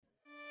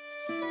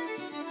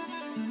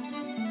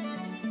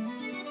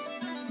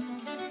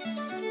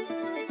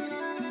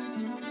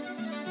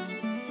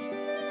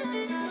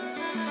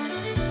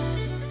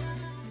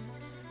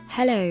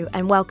Hello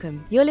and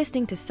welcome. You're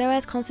listening to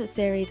SOAS concert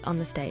series On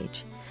the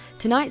Stage.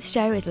 Tonight's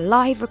show is a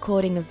live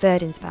recording of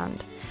Verdens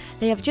Band.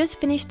 They have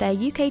just finished their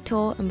UK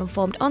tour and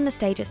performed on the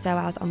stage at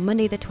SOAS on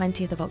Monday the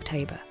 20th of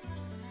October.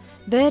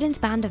 Verdens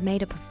Band are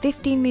made up of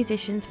 15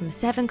 musicians from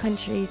 7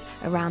 countries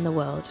around the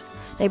world.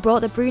 They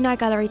brought the Brunei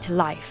Gallery to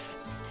life.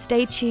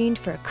 Stay tuned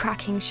for a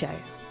cracking show.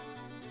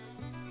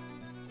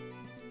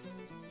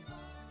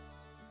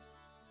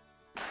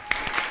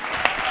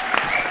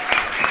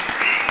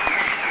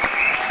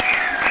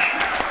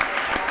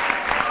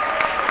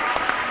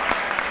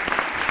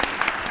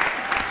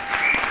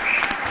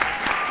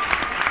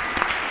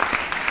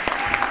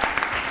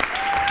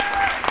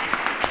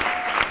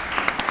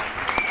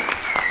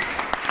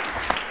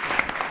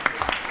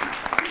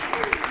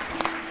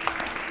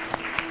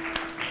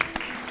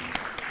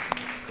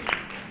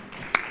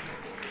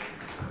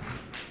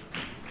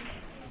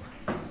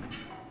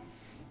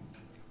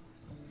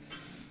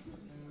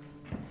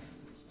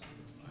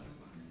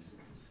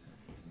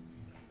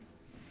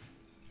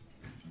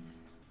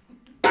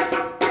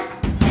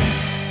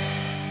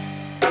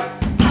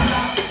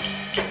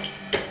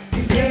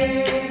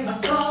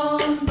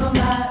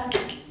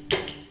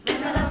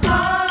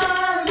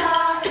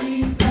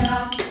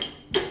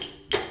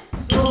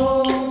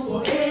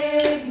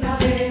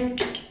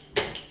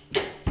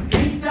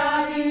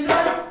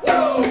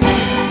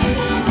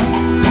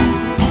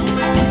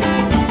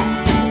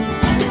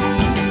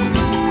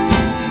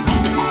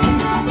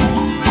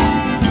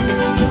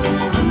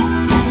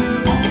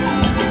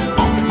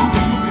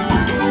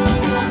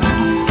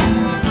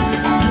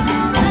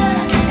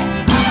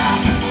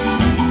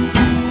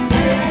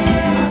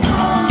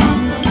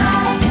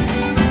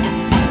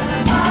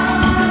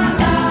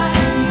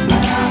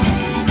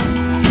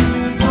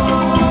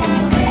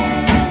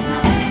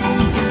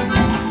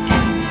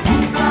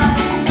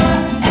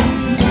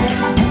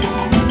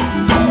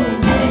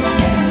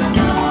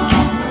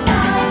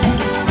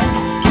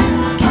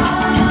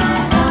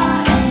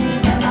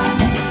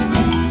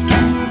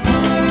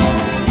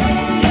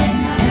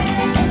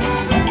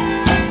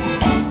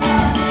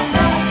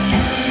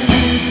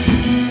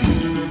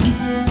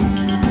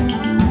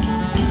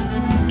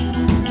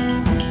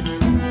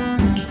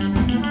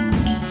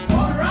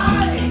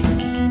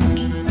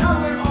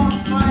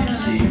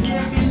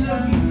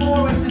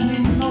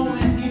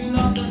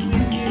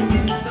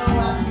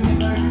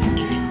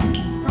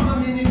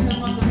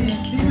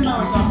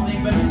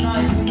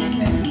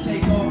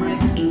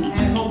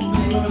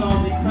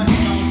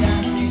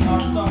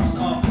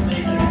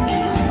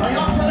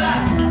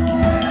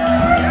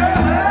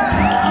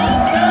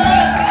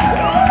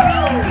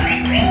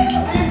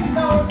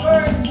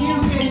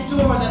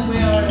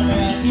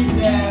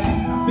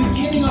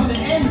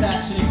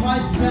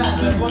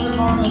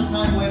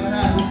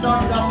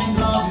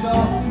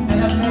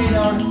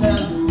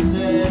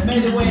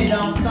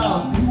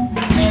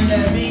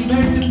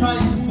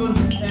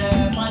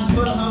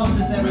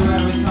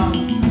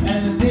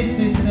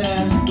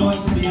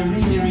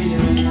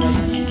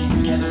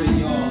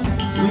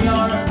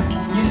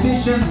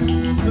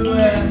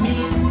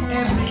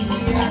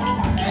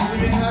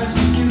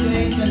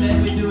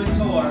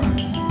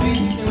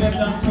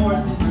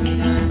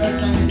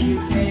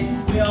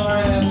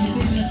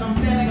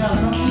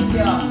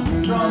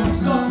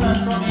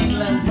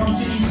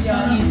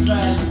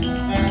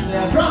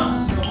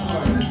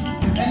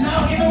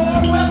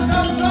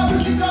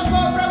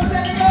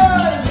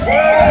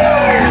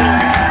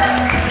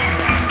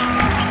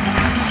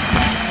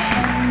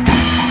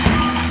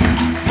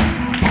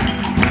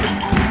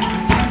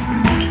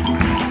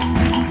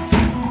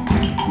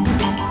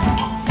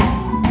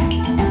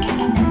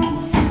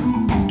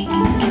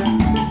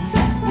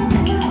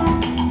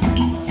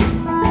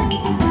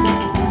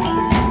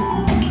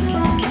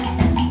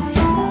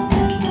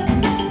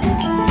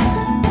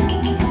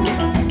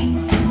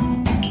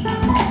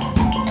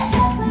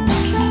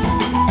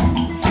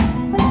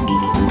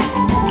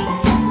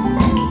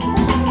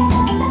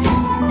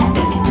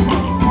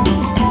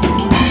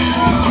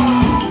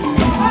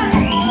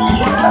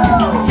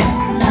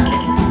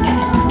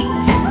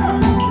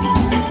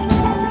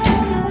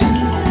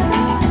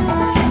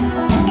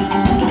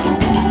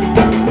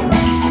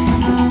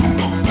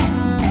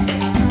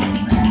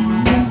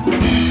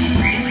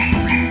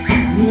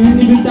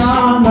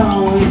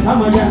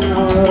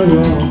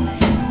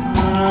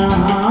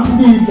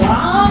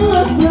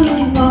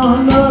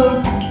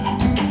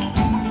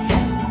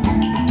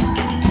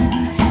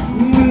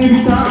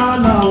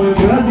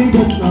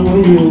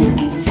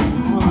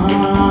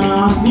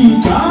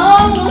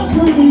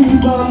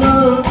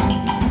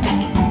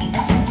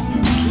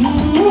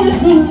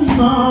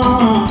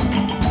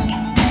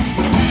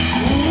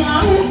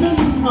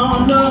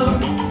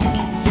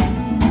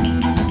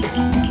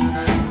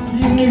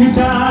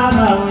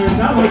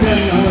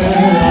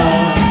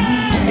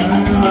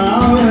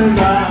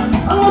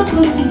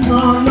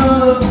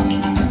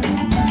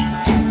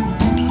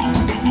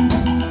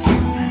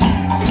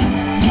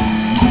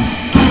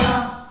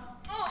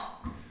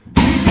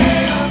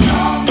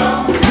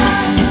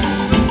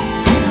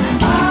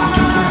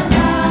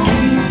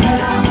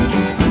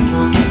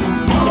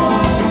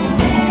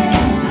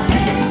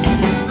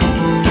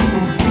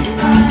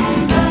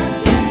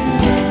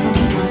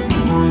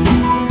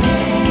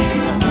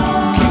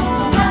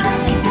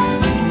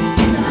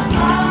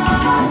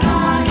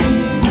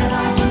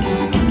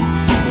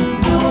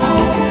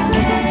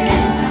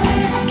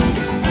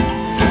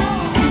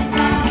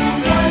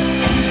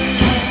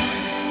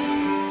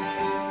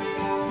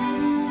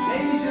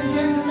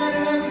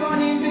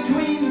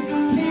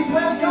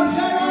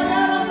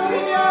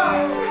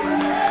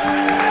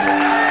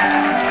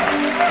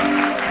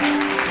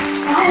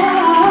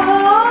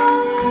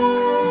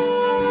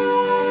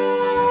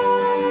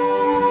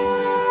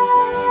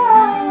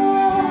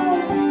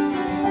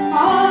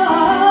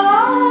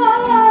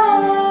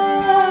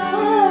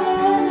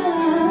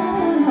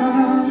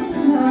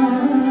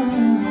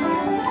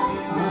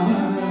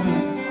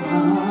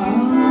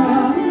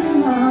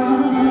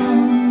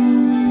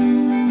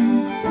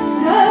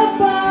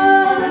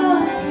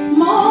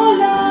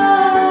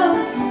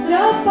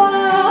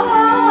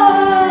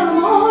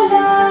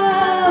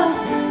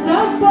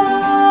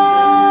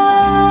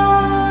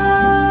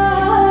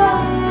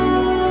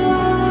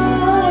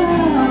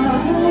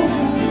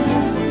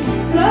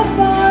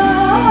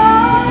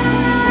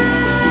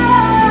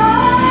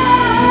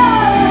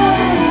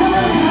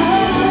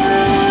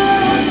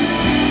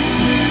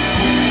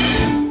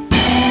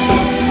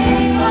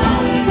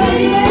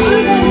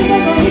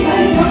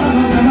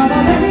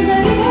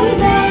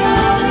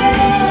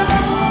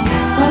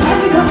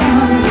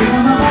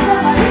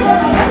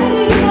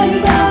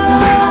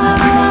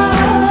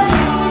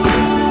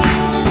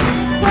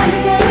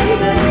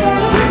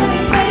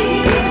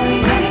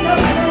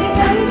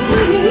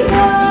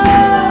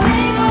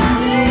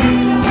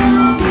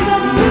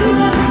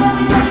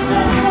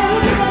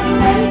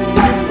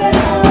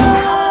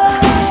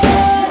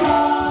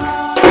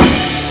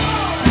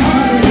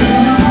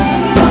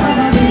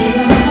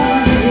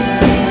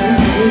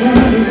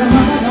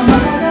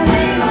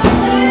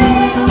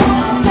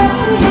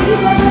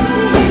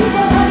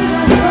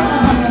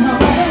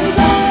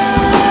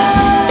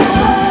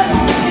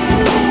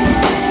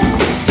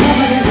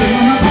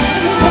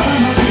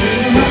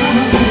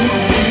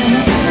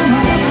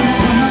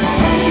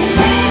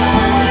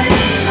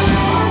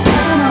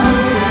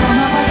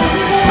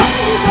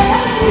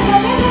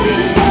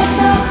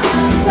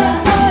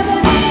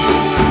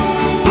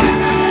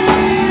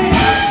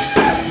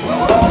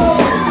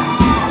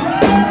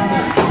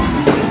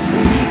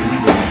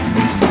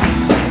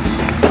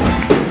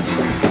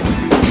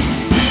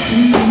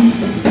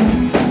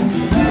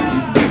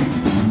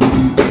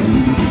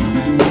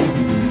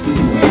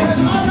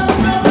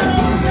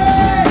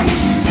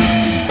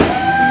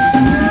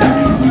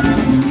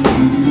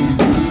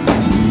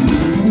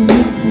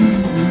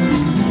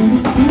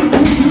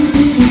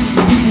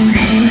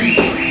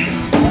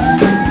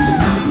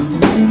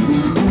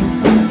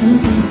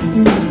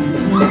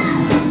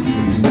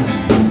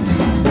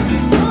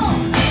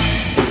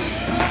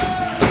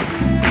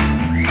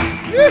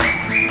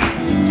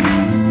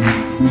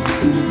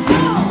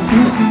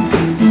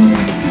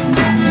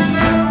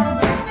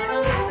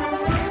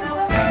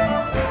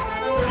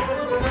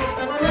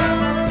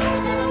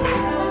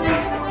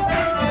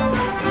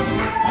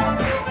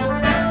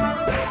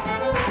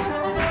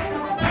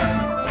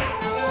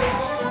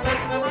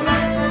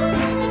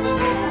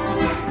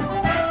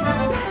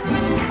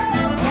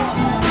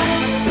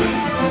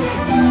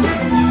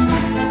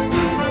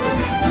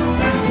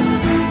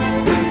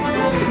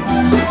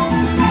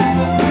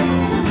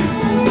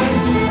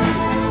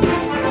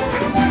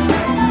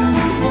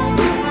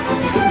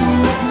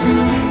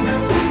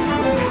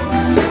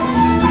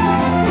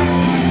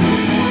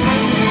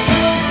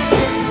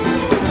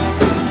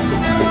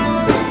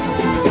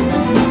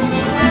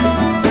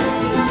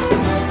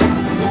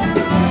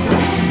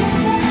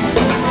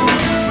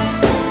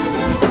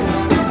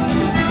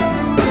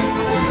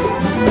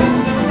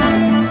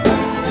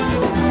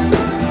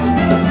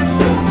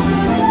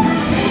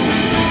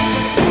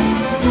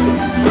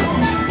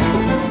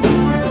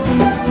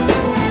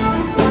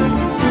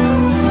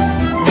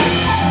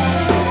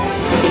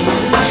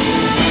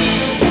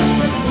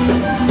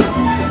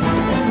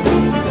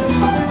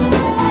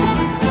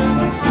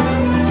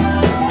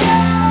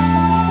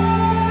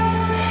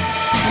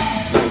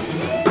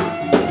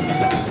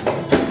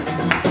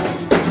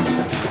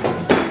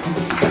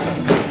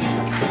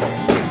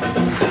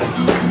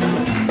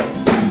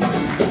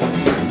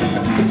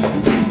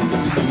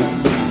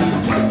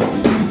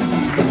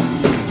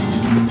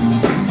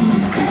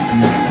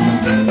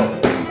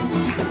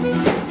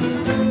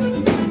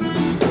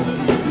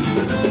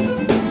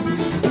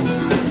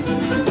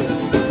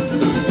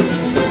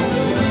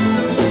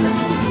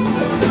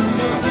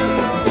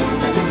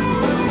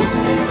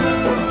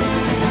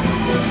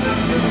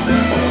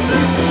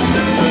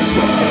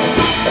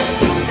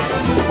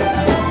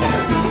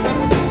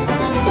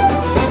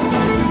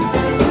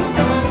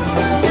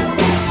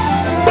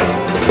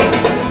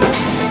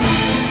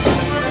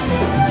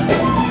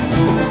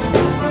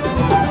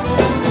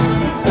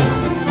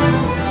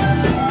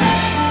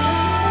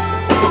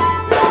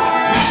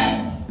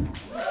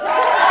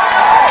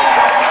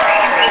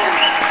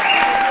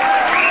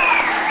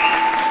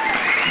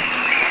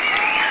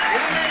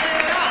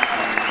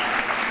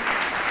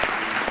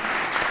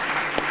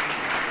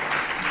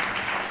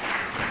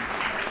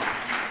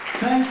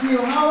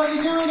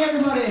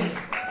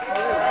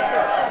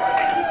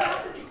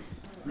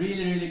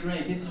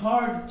 great. It's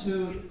hard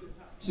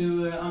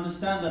to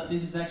understand that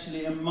this is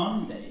actually a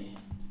Monday,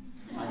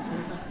 I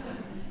think.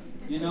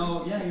 You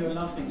know, yeah, you're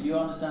laughing. You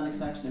understand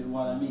exactly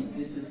what I mean.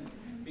 This is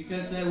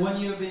because when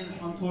you've been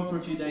on tour for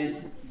a few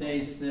days,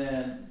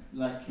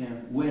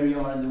 where you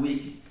are in the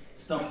week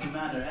stop to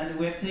matter. And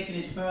we have taken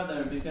it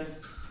further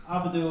because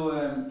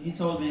Abdu, he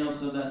told me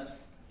also that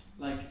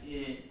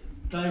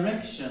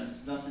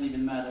directions doesn't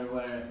even matter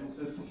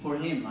for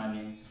him, I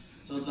mean.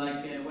 So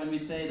when we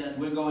say that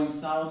we're going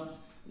south,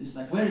 it's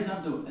like, where is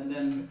Abdu? And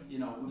then, you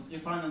know, you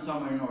find him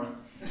somewhere north.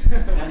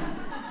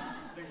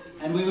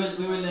 and we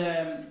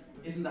will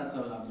isn't that so,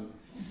 Abdu?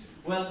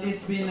 Well,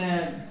 it's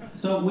been,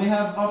 so we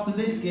have, after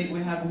this gig, we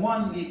have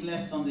one gig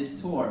left on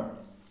this tour.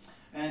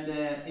 And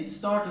it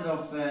started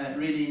off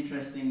really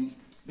interesting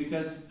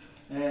because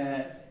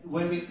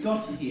when we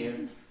got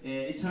here,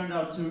 it turned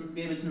out to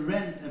be able to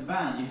rent a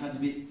van, you had to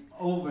be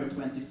over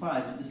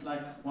 25. It's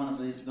like one of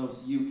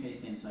those UK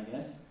things, I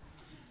guess.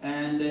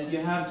 And you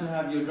have to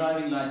have your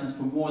driving license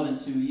for more than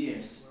 2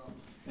 years.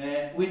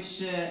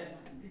 Which,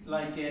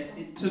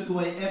 it took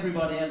away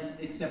everybody else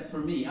except for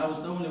me. I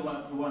was the only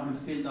one who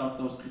filled out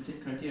those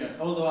criteria.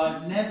 Although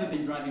I've never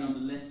been driving on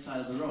the left side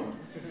of the road.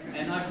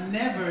 And I've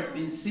never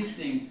been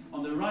sitting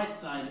on the right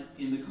side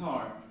in the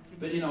car.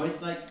 But you know,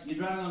 it's like you're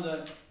driving on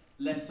the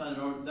left side of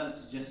the road,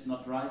 that's just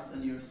not right.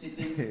 And you're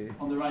sitting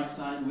on the right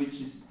side, which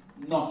is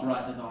not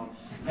right at all.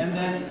 And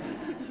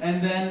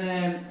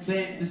then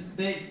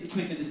they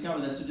quickly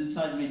discovered that, so they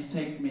decided to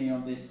take me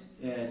on this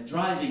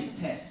driving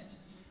test.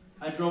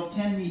 I drove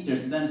 10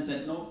 meters and then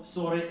said, no,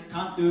 sorry,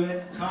 can't do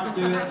it,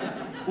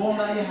 won't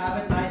let you have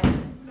it, mate.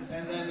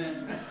 And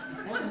then,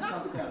 wasn't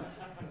something else.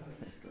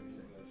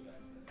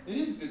 It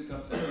is a good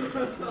Scottish.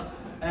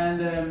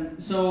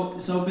 And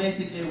so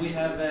basically we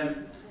have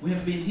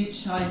been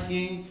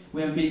hitchhiking,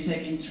 we have been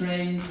taking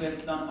trains, we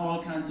have done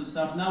all kinds of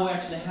stuff. Now we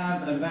actually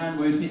have a van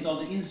where we fit all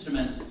the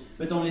instruments,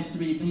 but only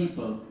 3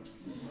 people.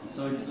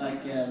 So it's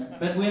like,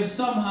 but we have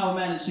somehow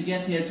managed to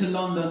get here to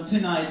London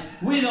tonight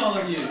with all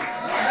of you.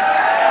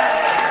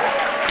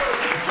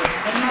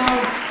 And now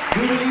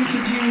we will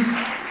introduce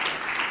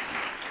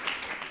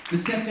the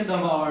second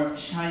of our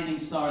shining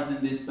stars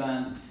in this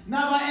band,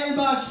 Nawa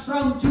Elbash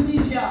from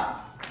Tunisia.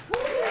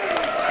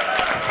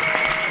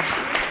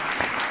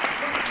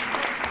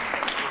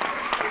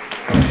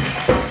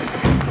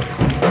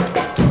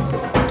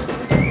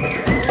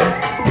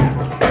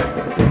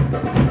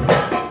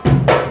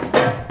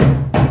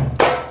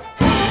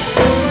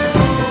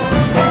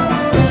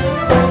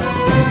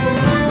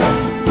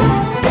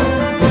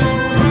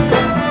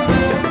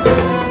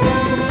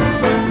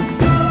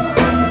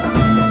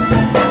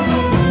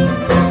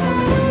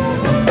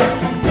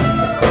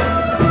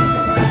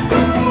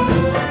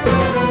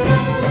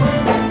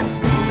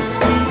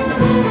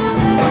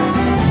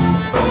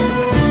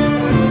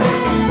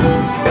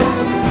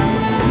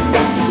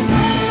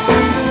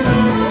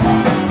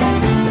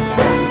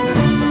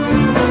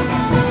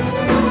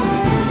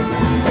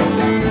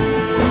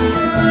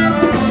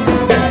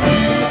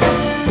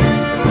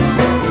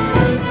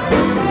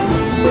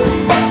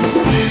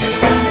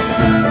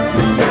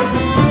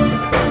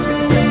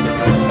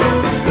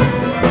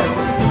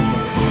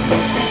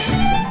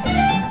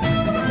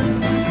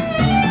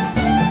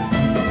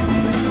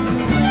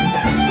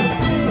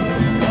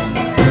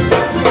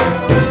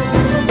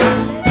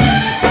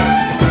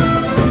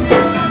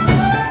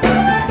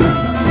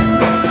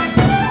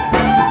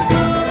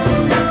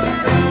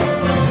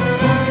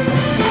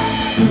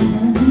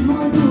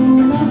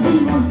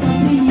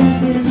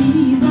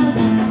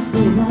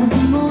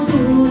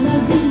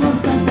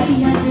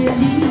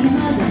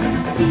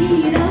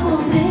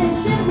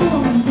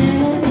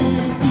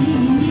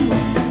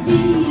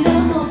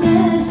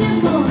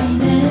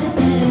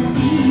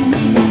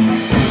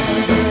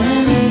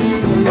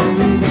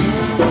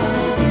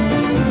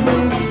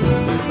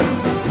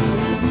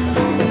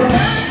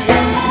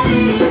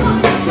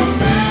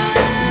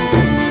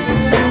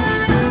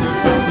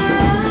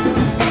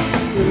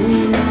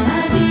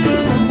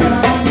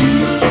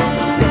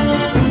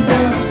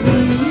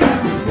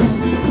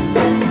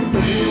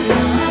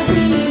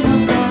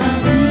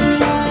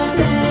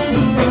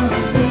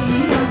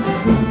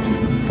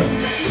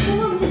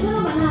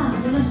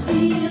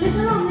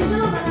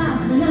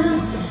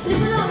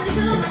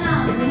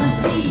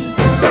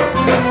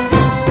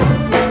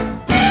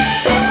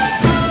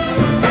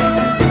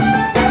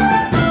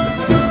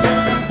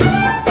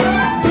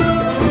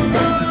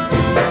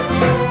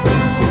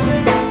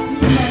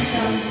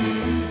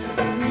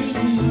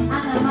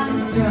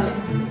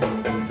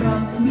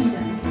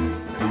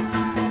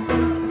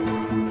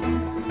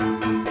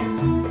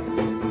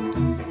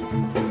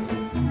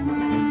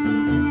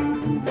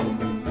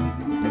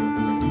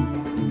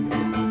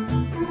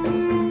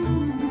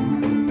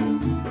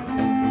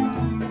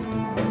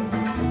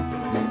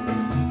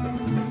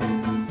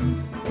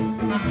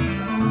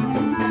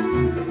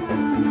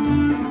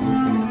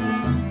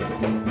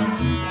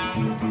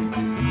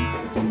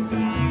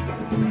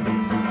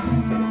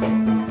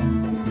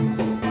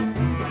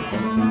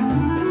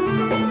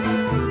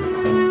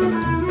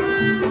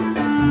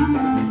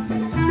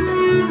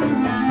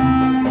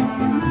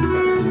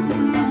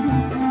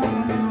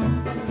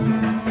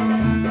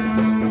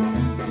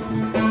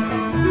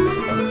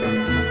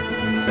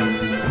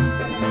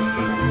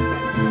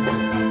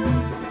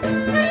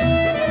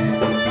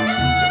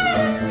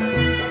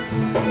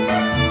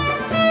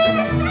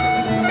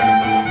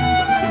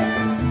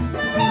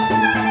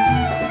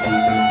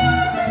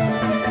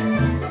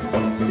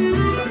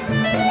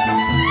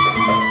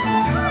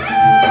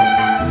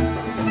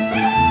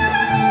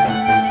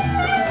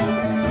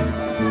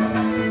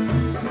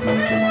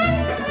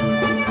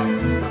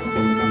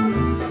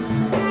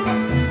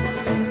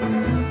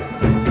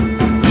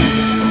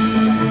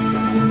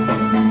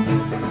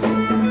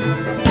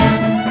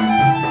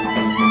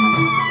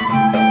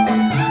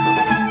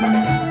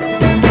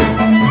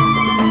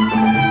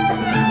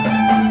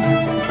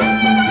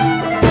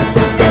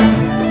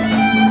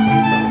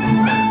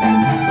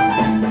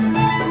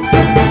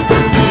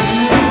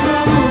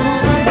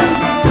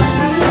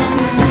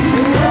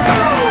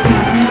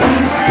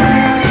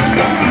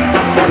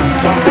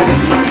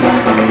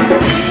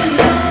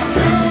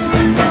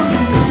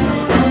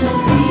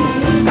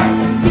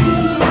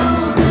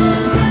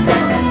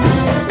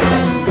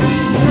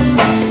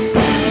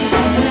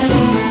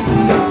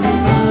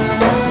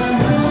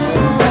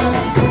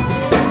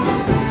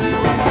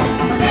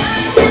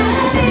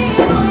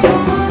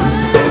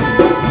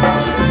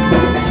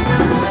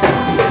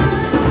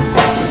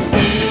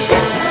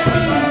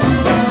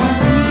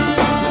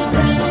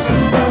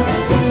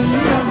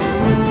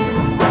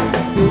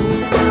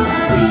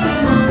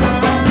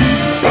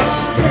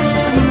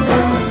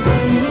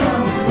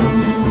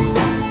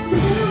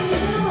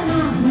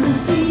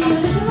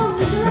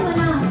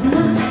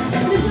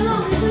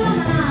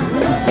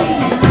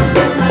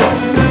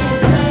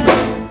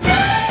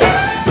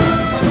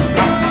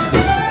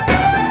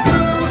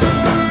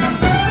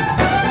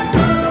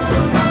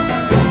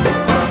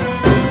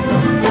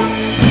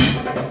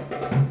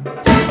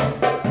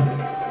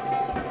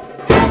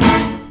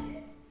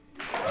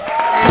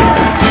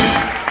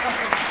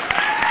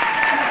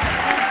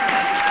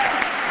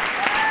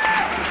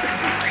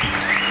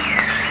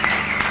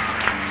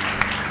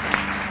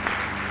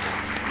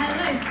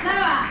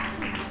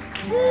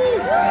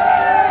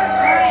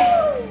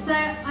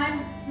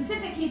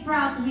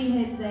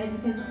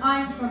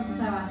 I'm from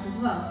SOAS as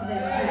well, for those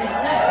of you who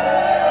didn't know.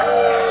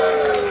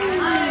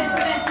 I know it's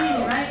the best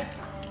uni, right?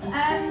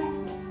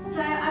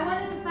 So I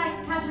wanted to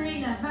thank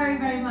Katerina very,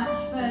 very much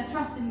for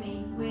trusting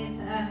me with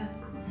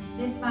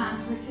this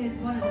band, which is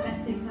one of the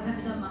best things I've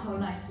ever done my whole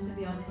life, to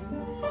be honest.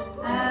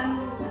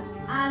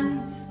 And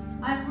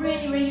I'm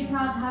really, really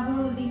proud to have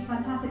all of these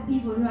fantastic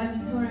people who I've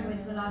been touring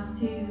with for the last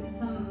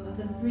some of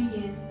them 3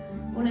 years,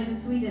 all over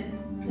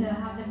Sweden, to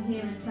have them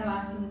here in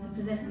SOAS and to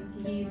present them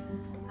to you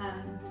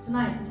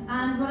tonight.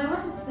 And what I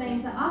wanted to say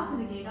is that after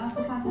the gig,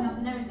 after packing up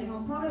and everything,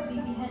 I'll probably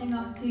be heading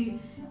off to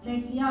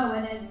JCR,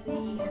 where there's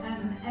the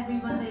every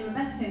Monday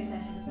Rebetco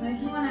session. So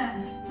if you want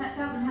to catch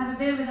up and have a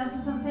beer with us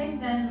or something,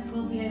 then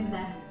we'll be over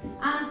there.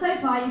 And so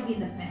far, you've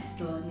been the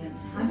best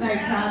audience. I'm very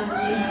proud of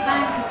you.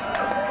 Thanks.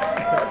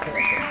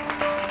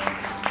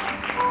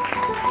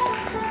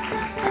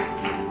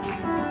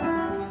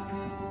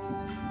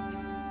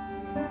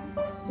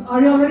 So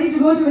are you all ready to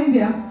go to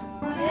India?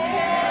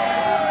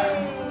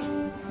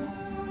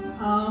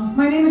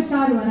 My name is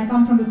Charu and I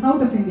come from the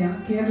south of India,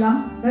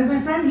 Kerala. There's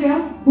my friend here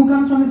who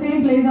comes from the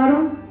same place,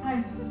 Arun.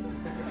 Hi.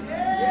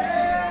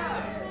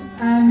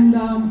 And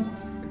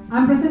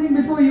I'm presenting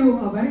before you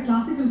a very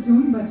classical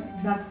tune, but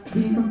that's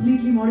being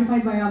completely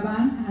modified by our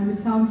band and which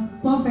sounds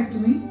perfect to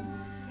me.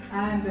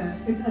 And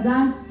it's a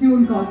dance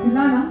tune called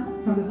Tilana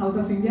from the south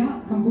of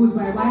India, composed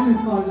by a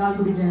violinist called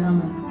Lalgudi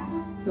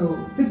Jayaraman. So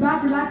sit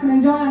back, relax and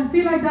enjoy, and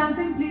feel like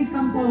dancing, please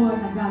come forward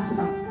and dance with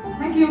us.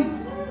 Thank you.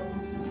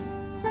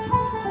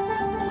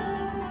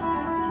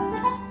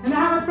 And I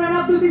have a friend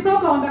Abdu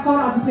Sissoko on the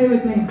kora to play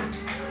with me.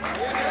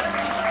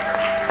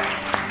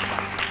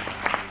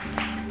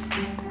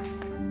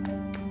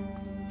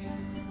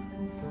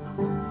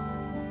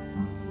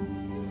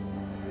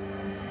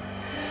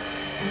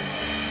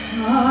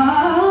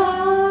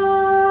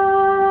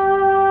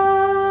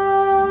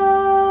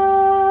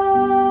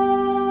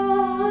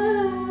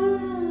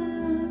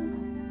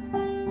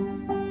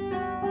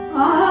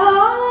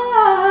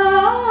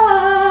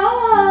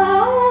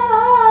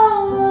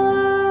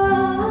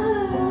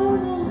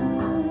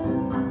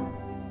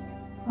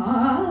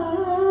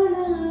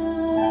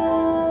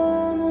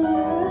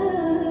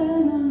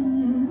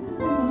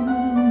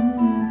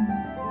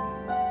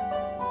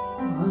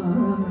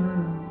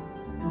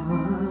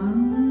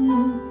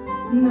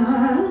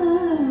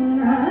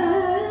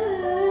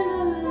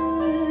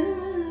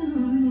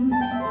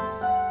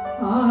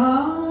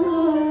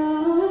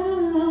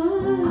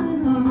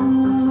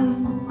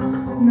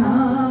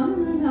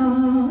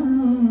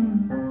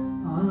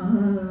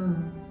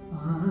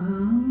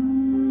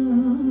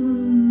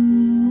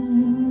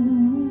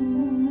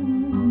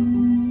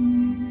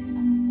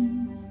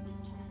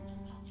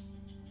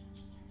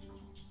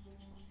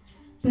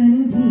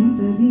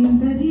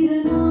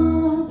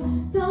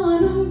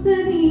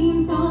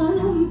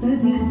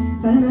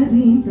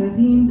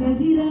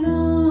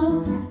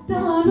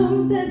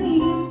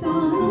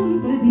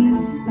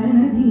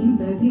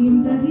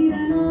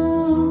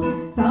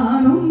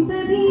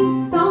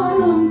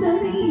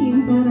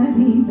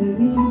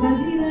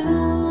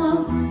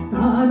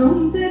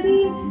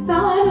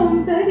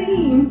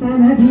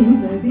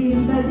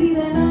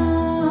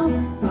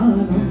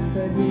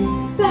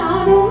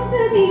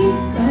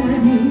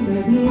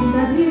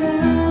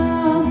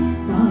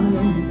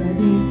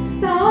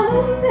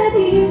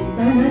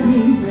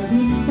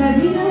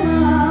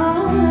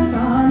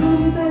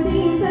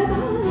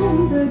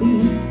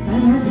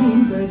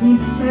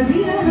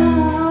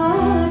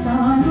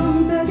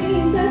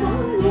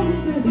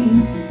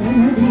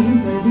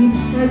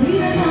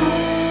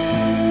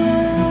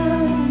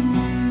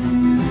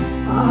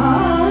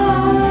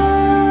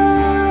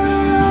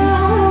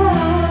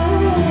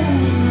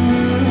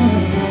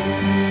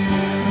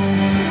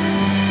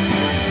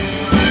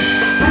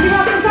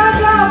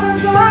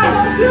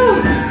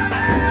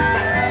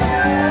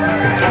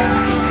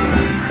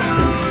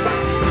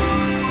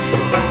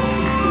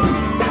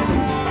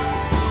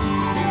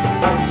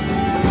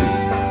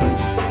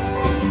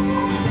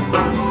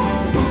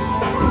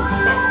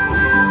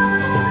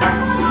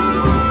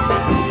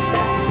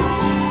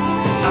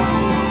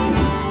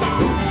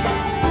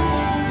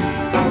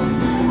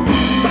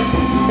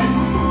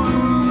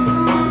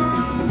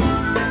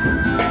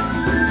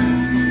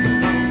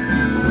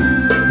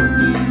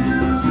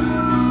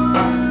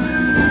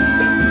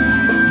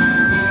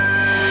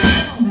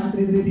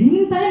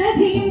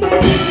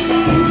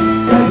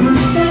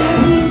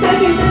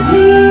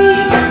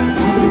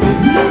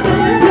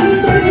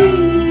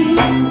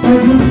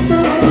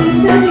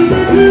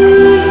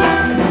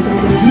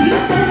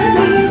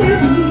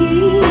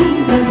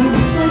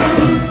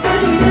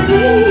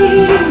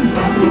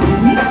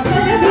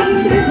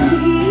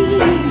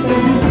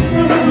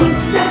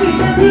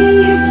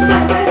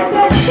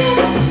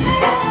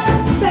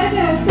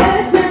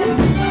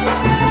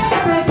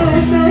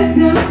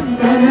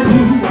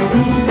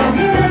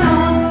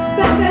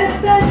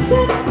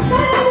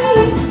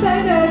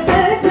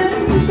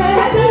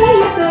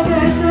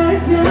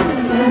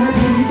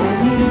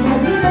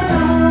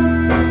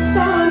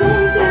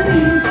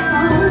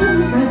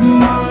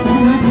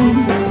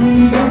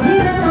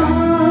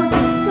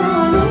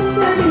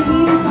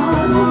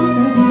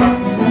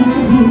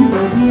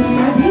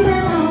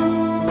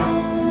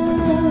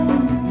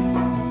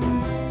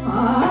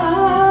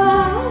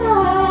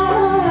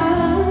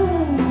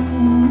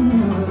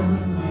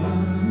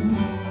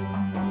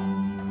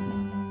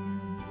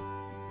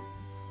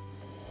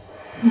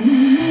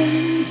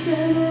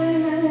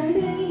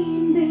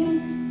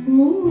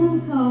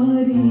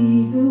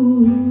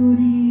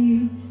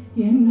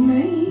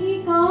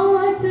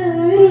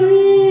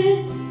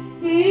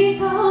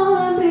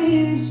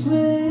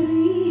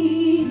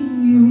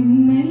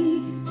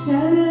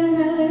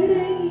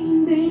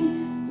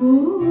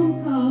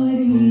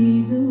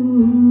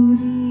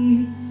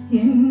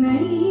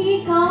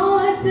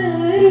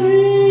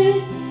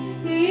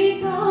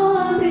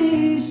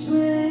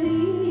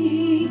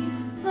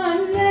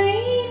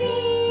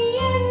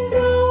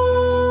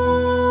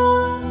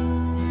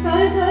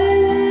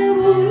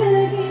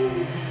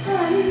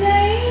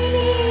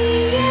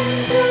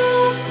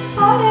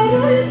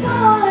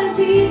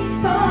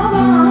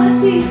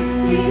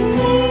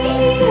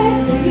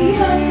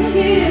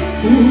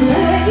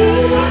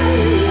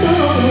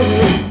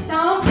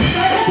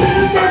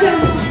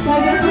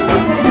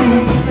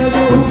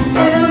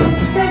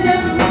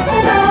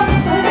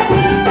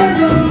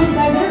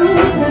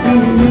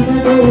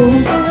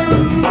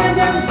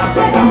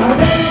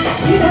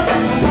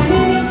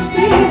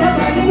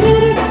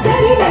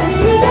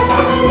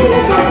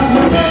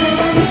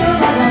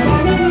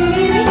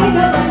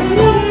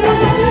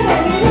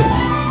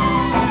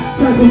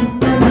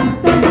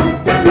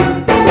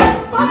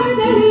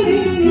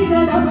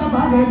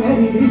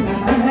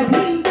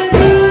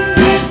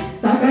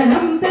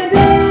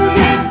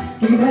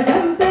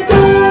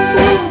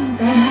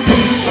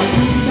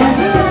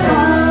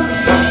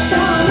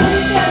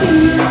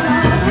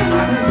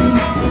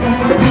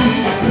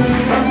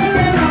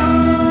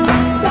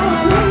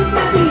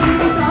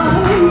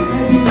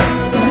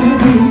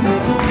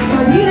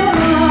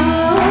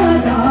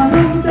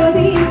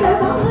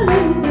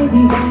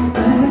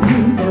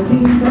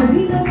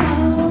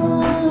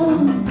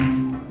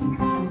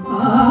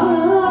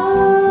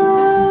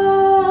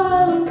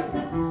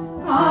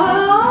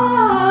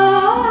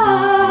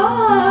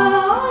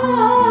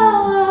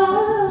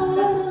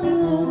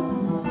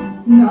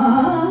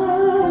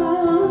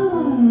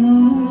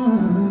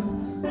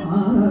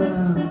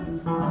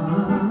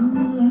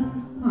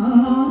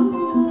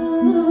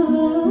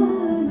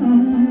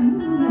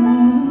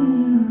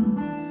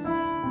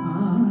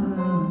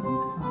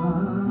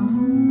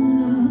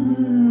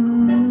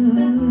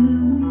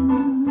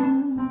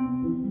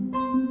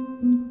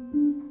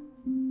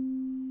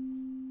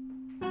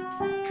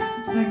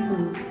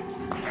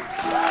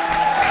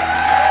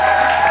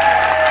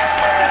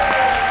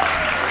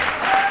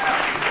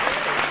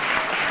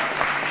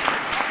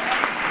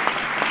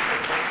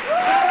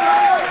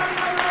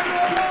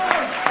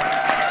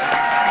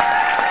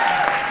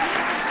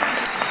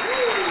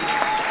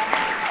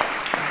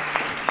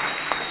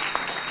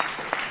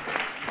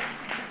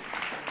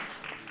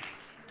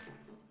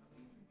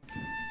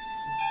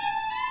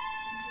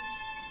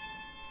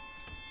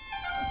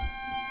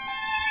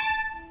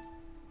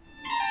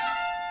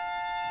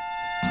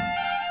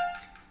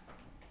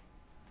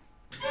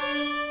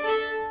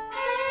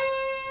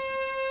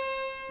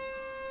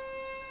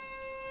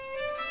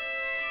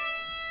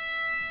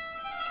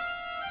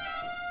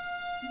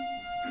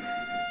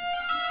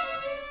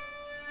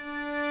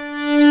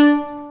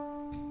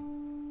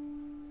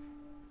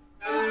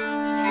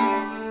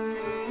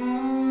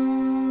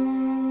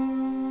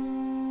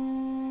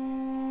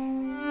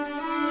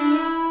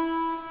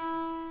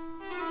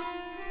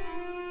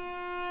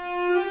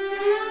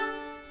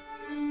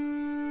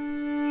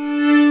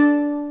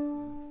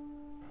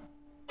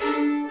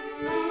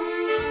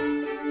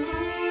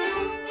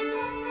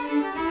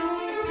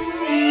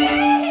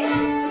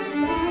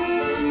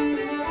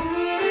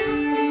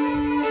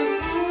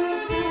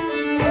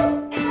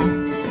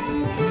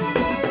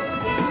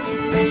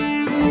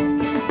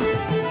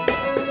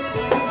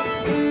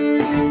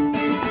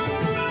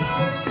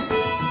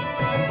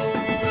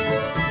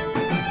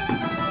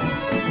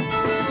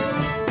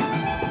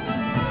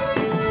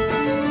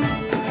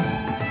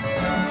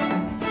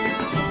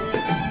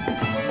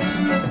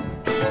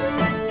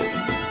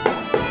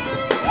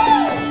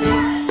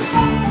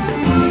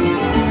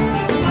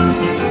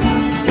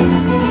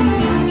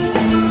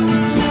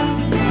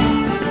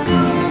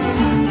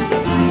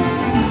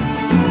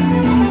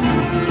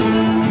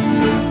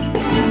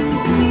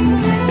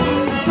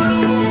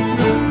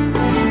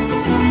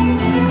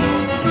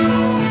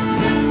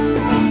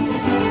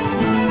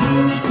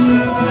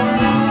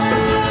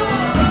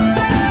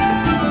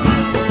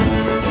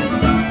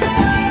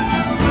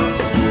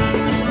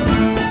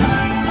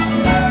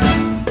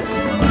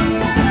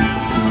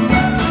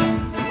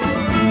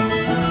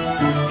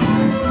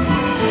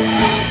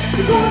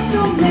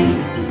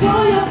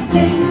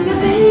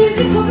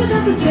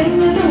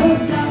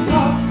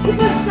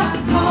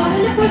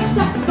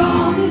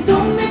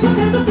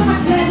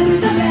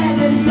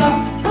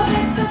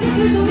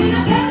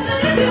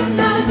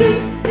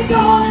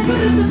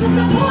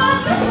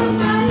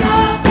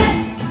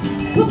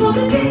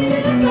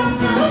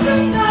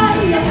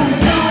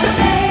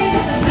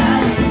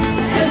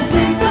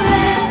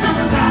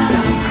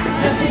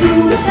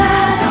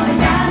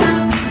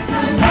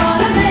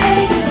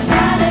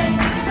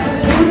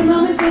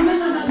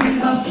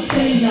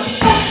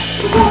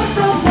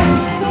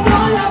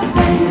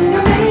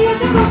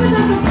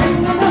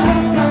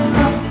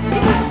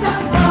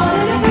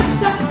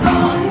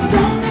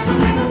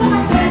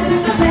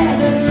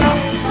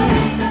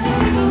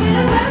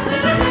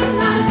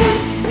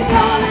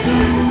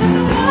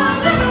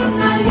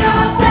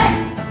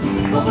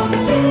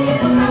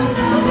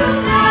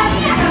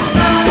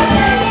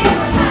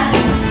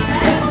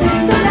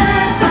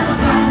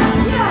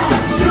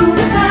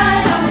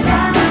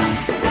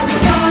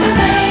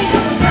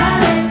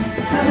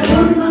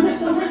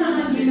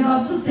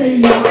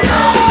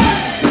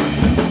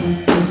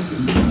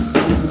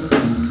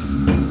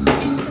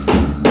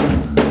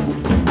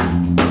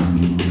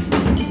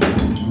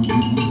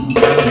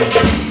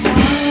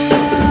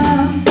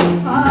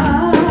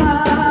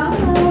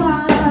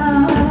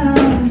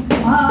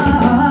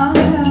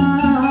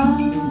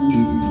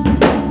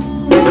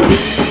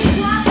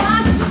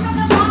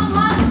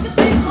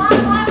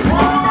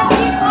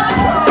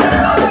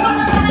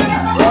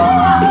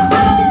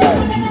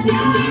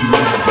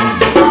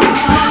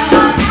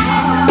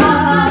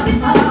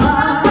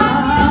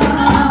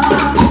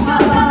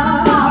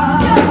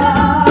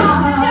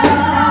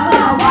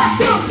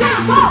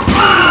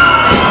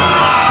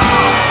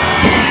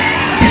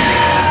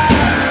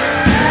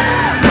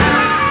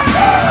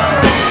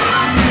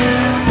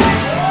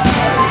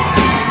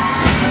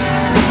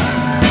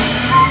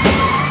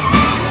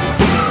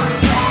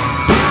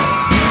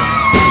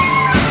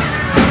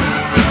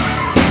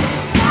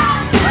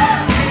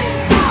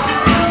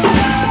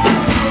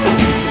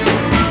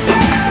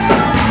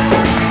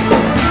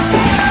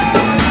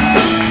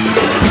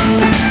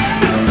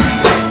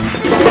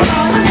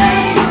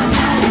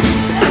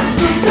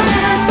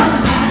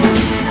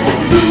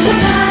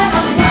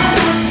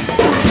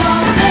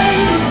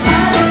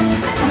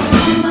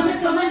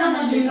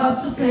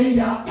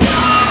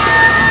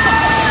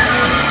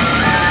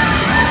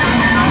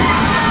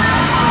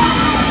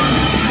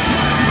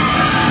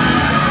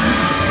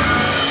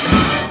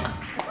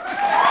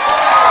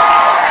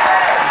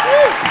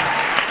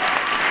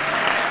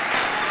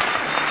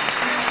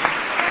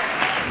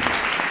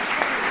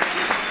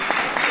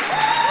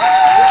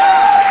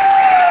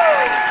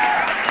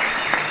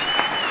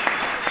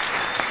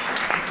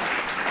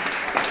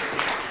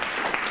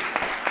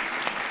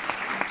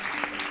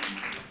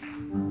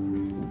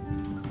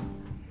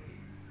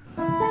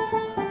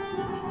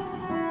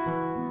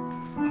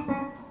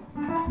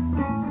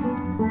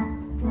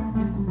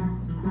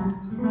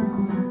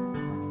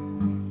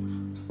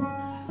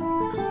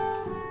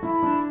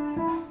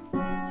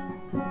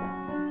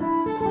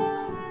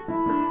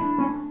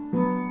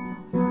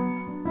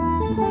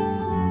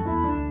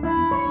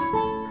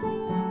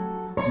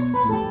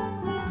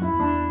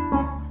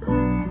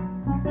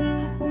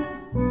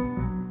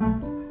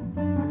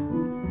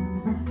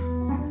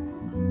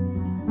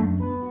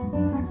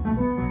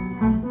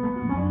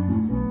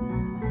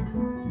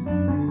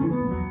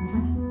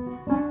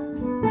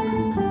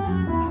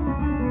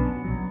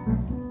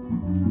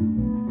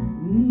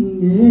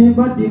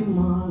 Badi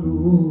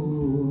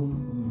malu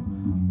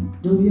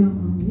doya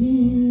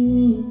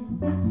mani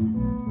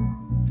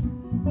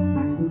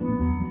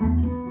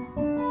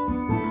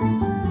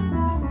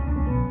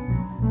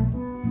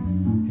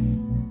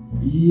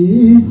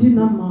yesi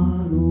na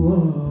malu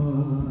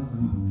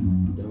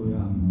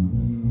doya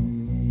mani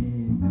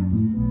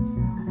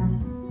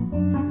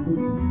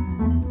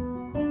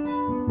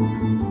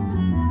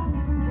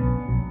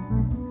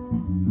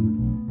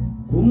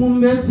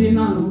kumumbe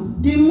sinanu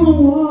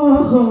dimawa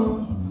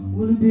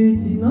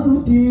Ulbeti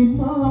naruti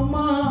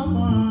mama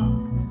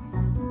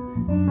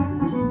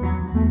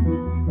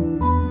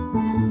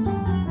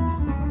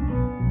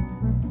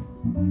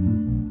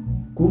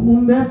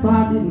Kumumbe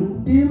padi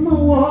nuti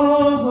mawa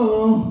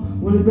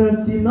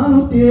Ulbeti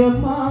naruti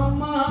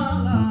mama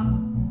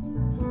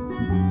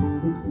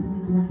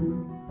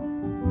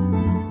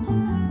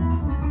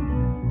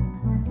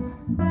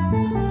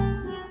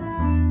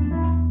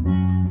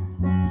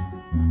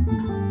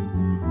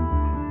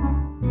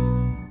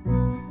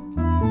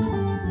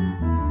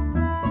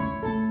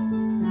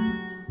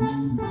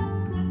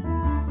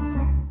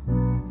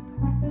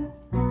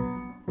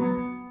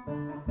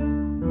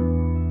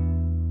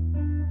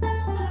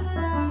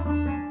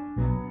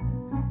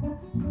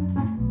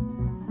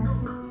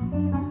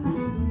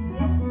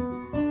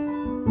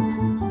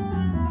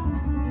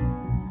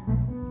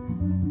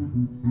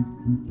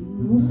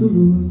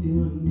Musulu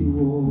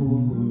siwandiwo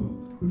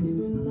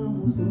Ulibena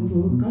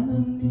musulu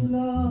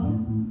kanandila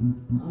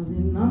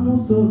Alina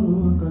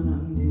musulu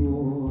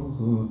kanandiwo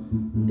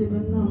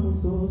Ulibena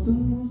musulu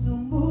sumbu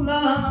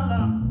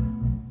sumbulala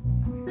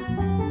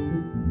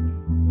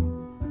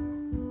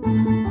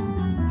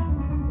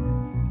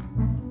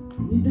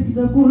Nite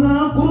kita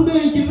kula kurbe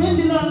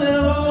jimendila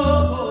leo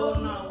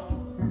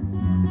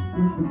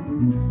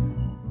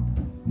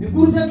Ni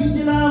kurja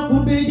gijila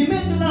kube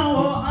jimendna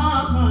o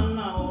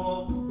amana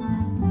o.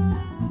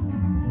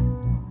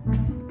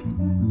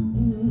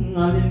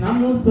 Ali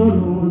namu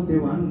solo se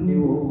wandi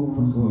o.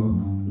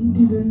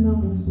 Ndibe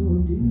namu so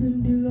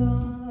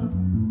dilendila.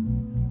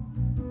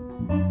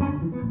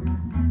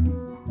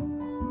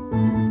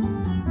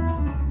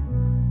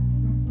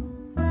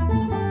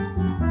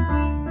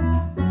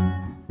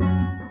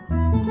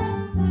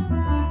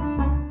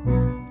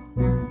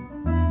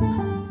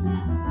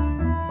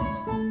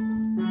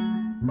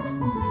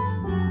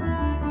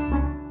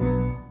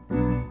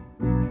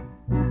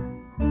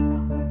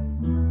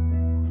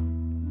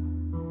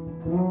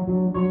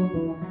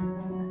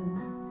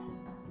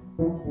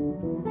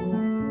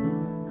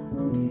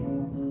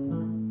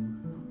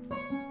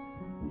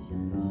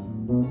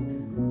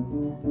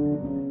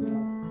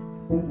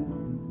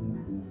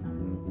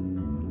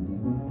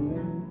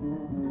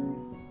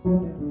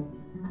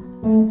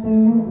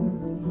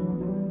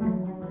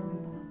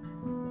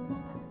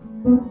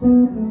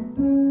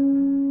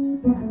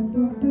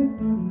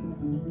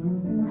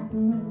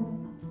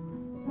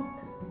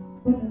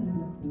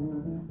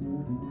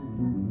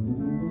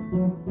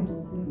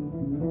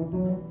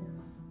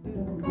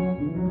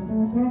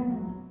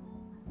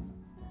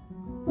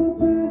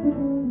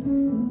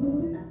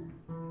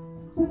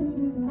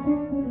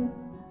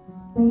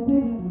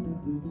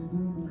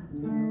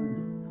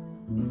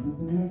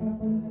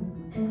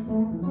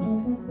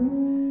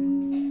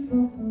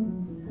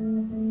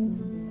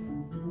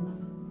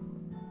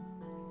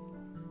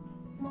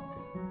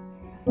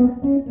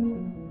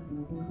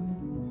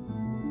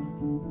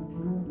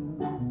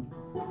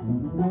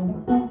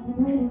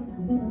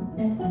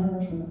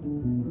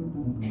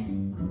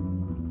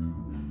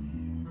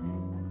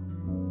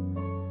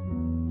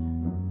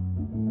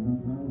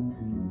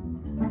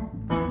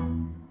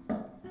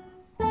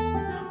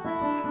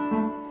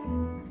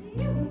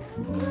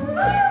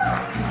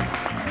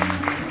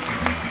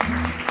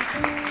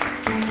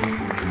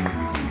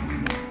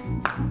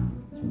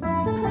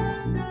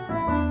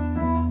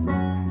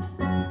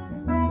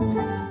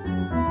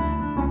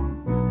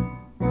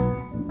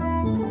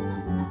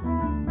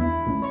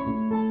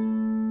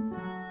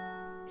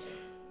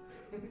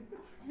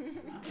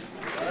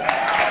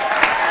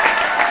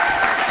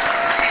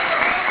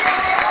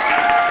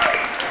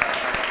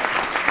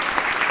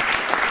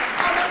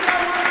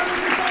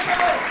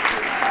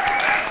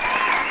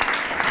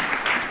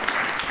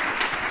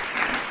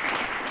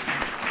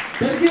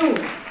 Thank you.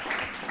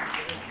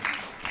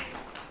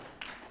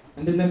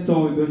 And the next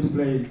song we're going to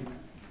play,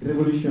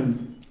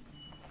 Revolution.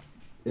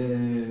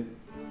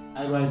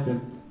 I write that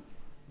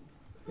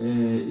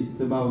it's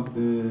about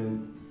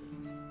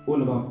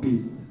all about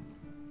peace,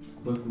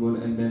 first of all,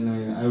 and then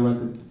I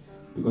write it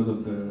because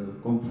of the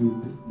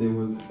conflict there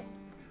was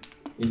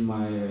in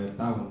my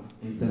town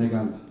in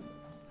Senegal.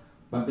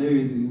 But there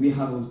we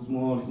have a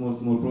small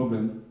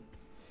problem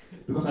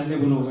because I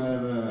never know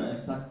where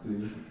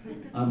exactly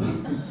I'm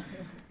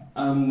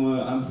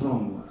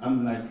from.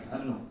 I'm like, I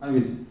don't know,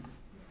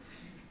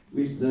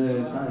 which side?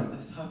 The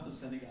south of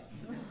Senegal.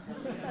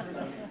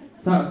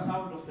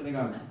 South of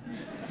Senegal.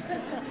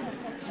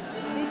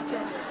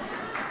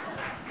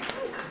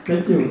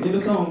 Thank you. In the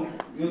song,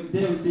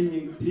 they were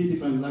singing 3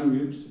 different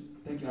languages.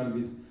 Thank you,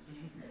 Arvid.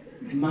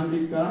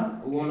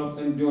 Mandinka, Wolof,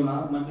 and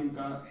Jola.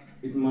 Mandinka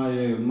is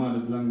my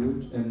mother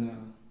language, and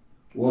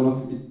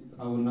Wolof is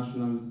our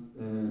national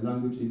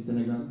language in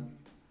Senegal.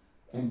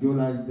 And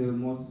Jola is the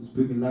most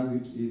spoken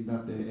language in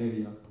that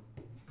area,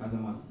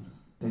 Casamance.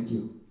 Thank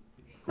you.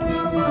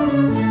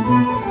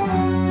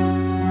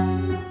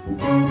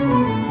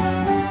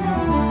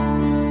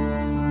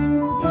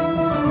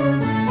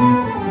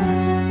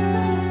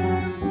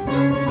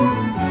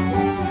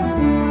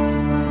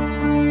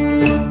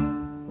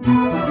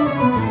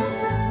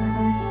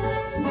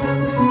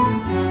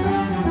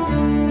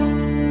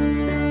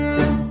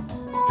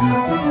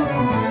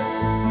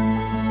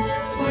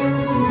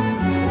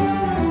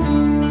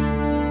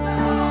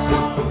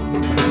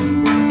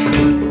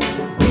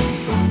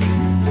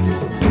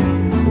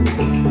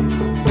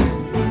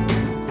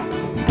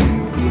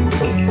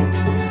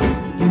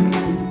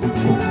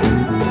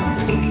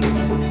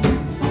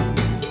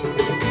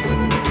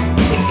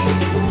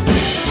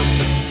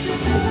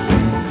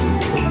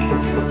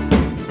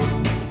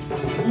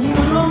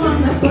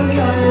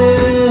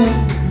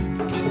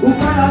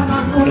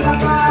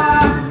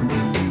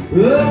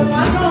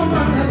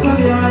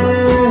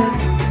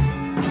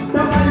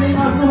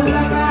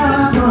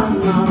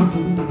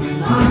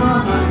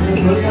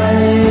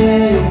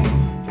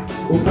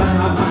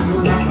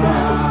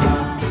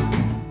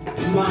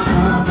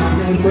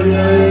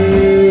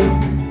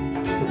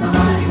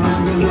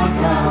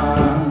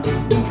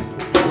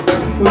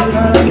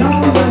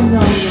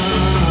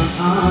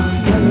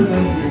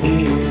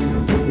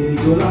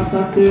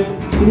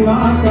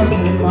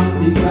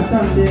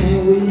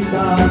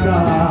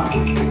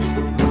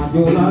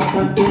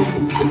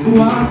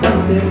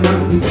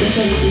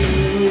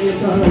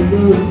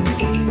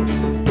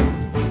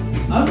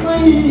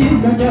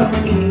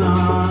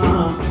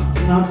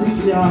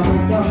 Nafikia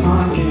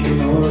matamani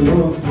oyo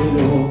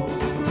kilo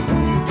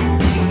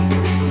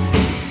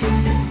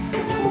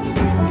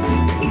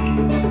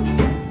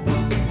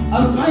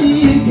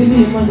Almai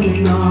kili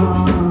manina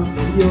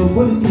Yo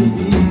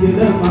politiki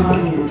gele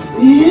mani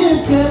Iye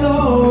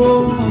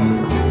kilo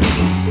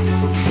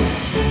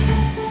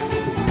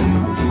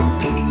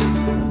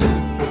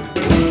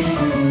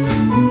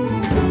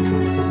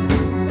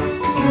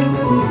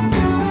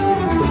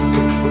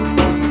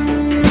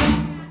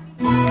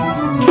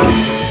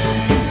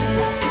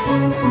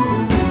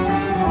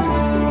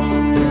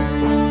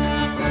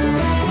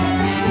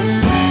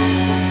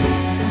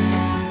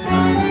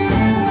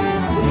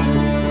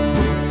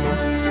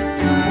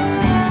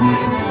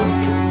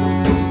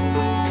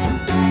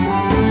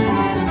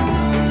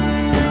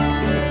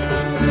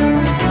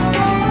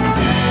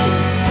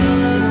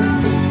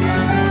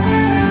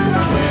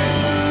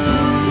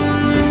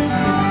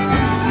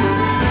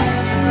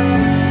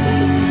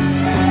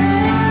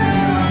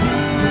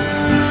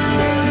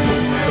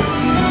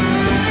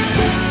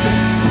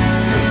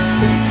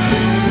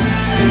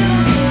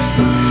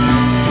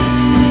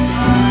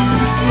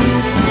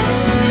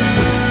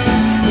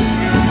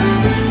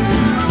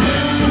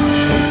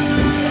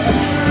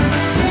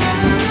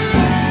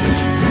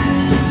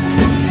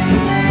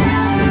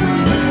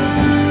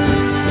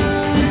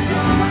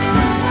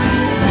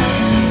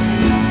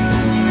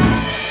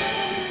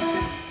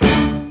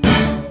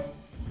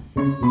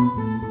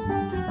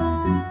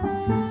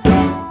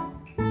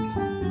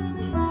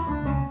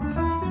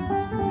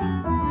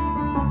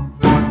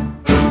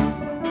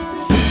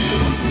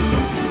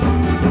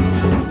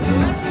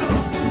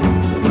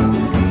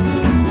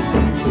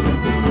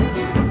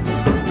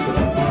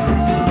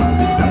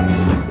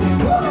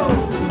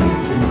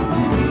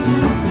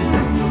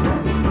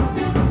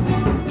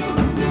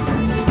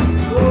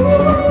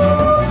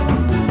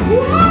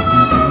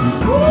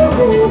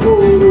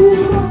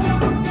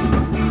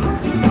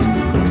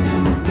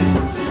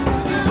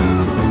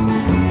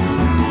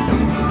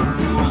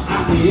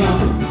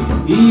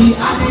I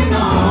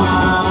adeno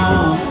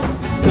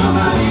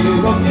Samari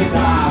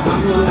lukoketa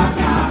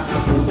Mamulaka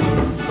kasuni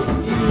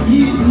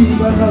Iyi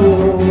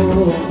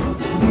bagawo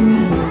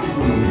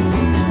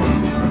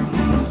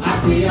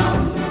Atia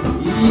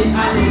I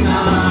adeno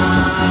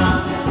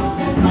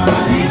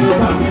Samari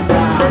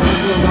lukoketa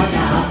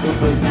Mamulaka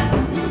kasuni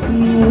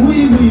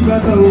Ui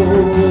bagawo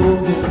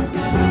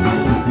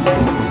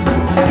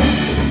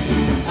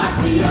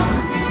Atia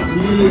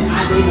I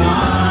adeno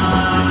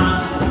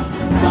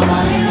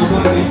Samari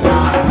lukoketa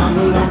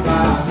Mamulaka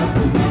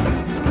kasuni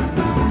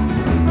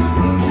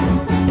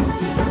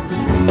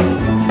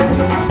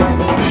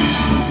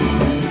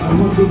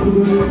Amandu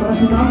kudu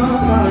pratunama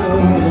salo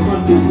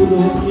Amandu kudu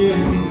nye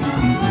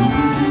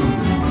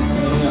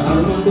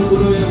Amandu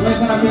kudu yang baik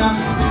karena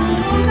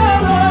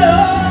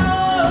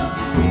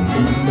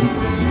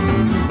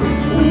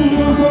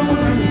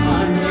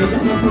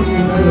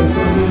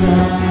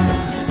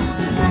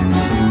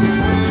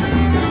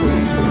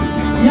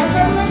Ya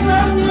karena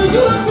nanya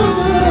Yusuf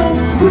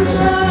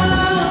kuda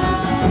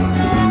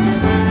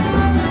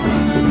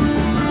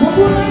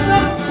Popularna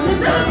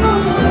kita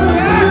semua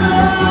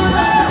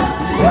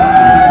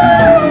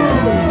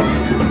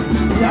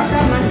Ya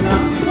karena nanya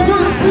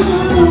Yusuf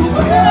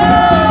kuda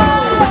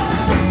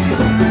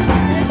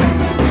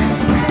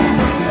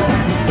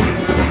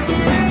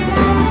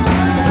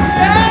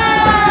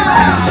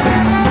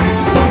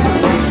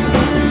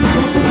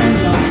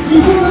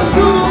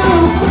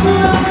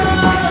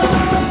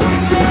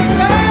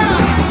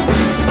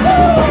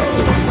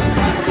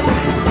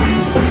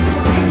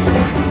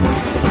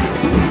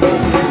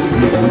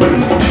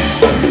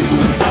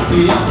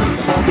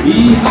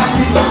I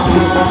adeno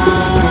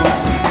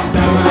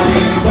Samari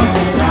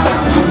lukoketa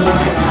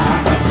Mamulaka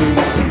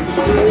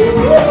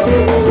kasuni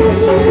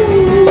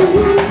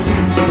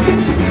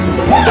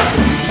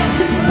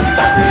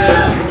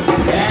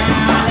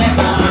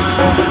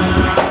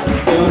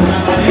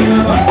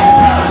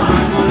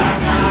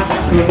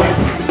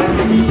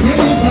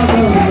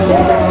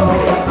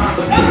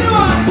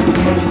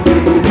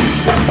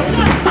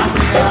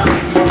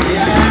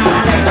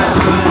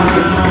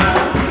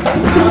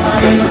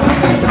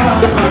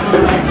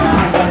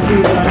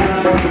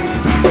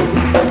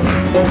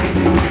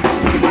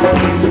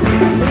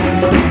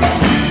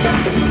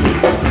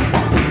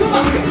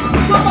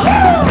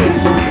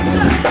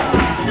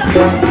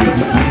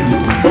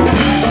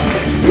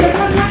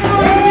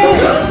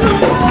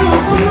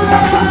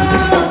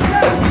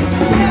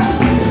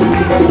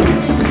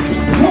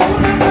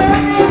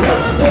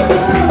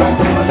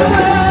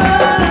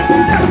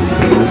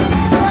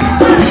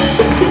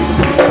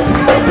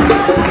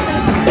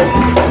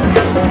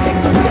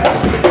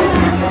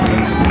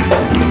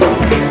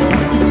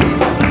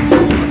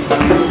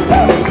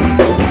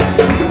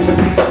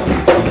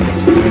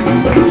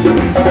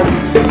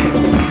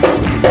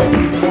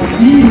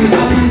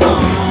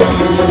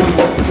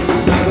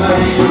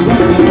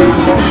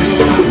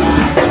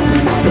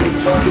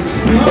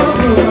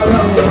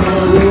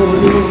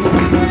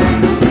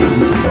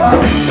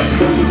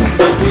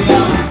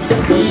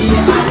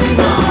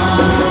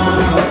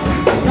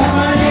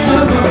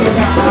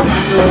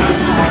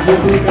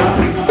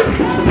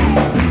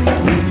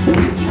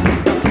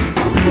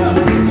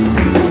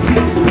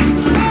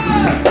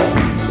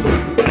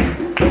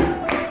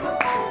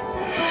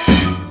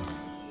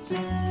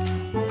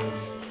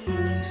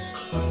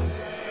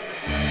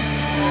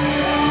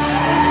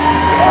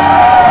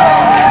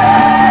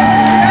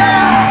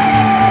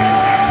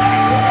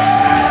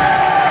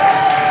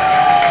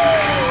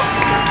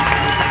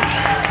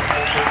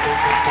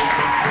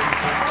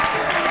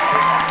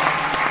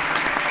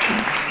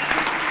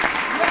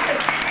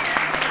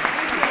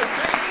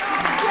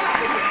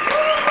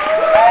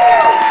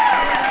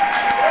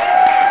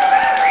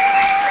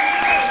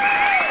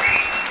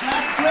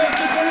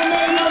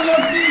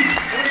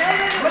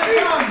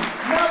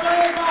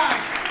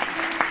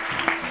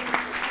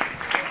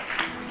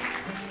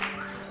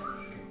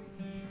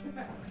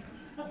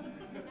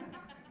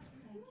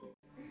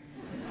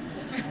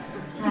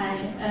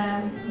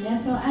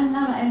So I'm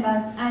Nava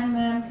Elbaz.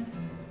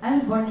 I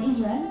was born in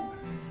Israel.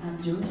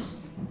 I'm Jewish.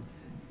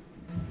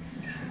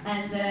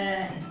 And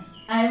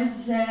I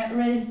was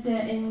raised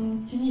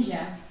in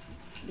Tunisia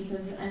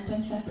because I'm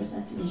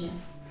 25%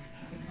 Tunisian.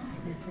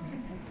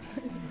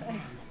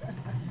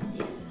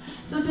 Yes.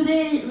 So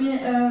today,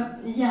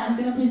 I'm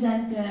gonna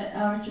present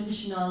our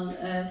traditional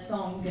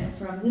song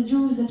from the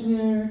Jews that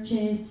were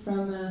chased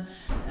from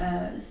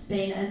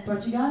Spain and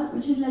Portugal,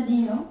 which is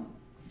Ladino.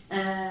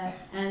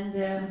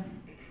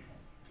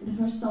 The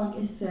first song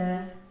is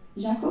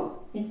Jaco.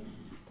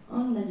 It's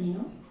on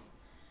Ladino.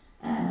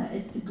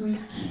 It's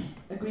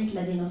a Greek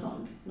Ladino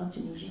song, not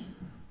Tunisian.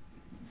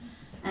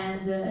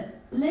 And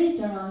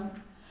later on,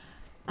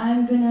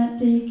 I'm gonna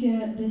take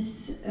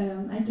this.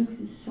 I took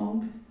this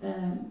song,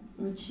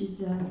 which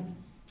is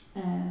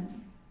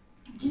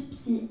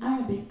gypsy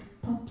Arabic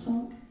pop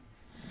song.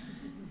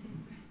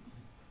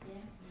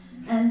 Yeah.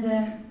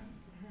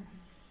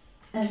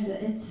 And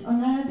it's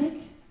on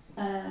Arabic.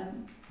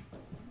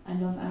 I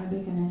love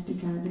Arabic and I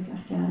speak Arabic.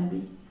 أحكي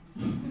عربي.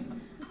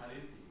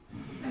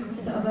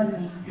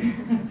 تقبلني.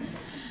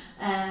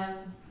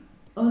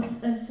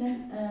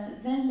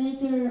 Then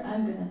later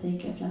I'm gonna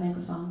take a flamenco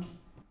song.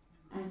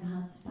 I'm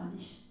half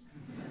Spanish.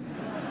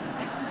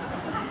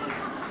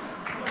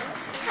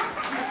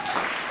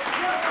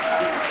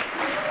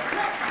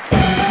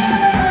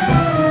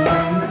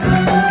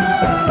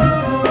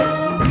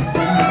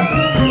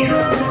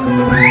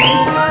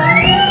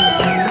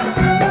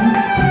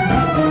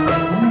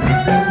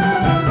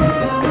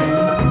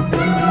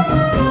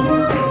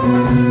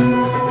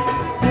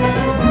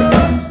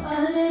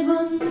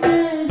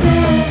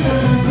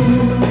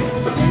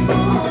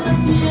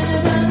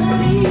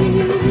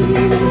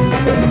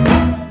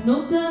 No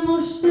te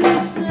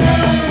mostré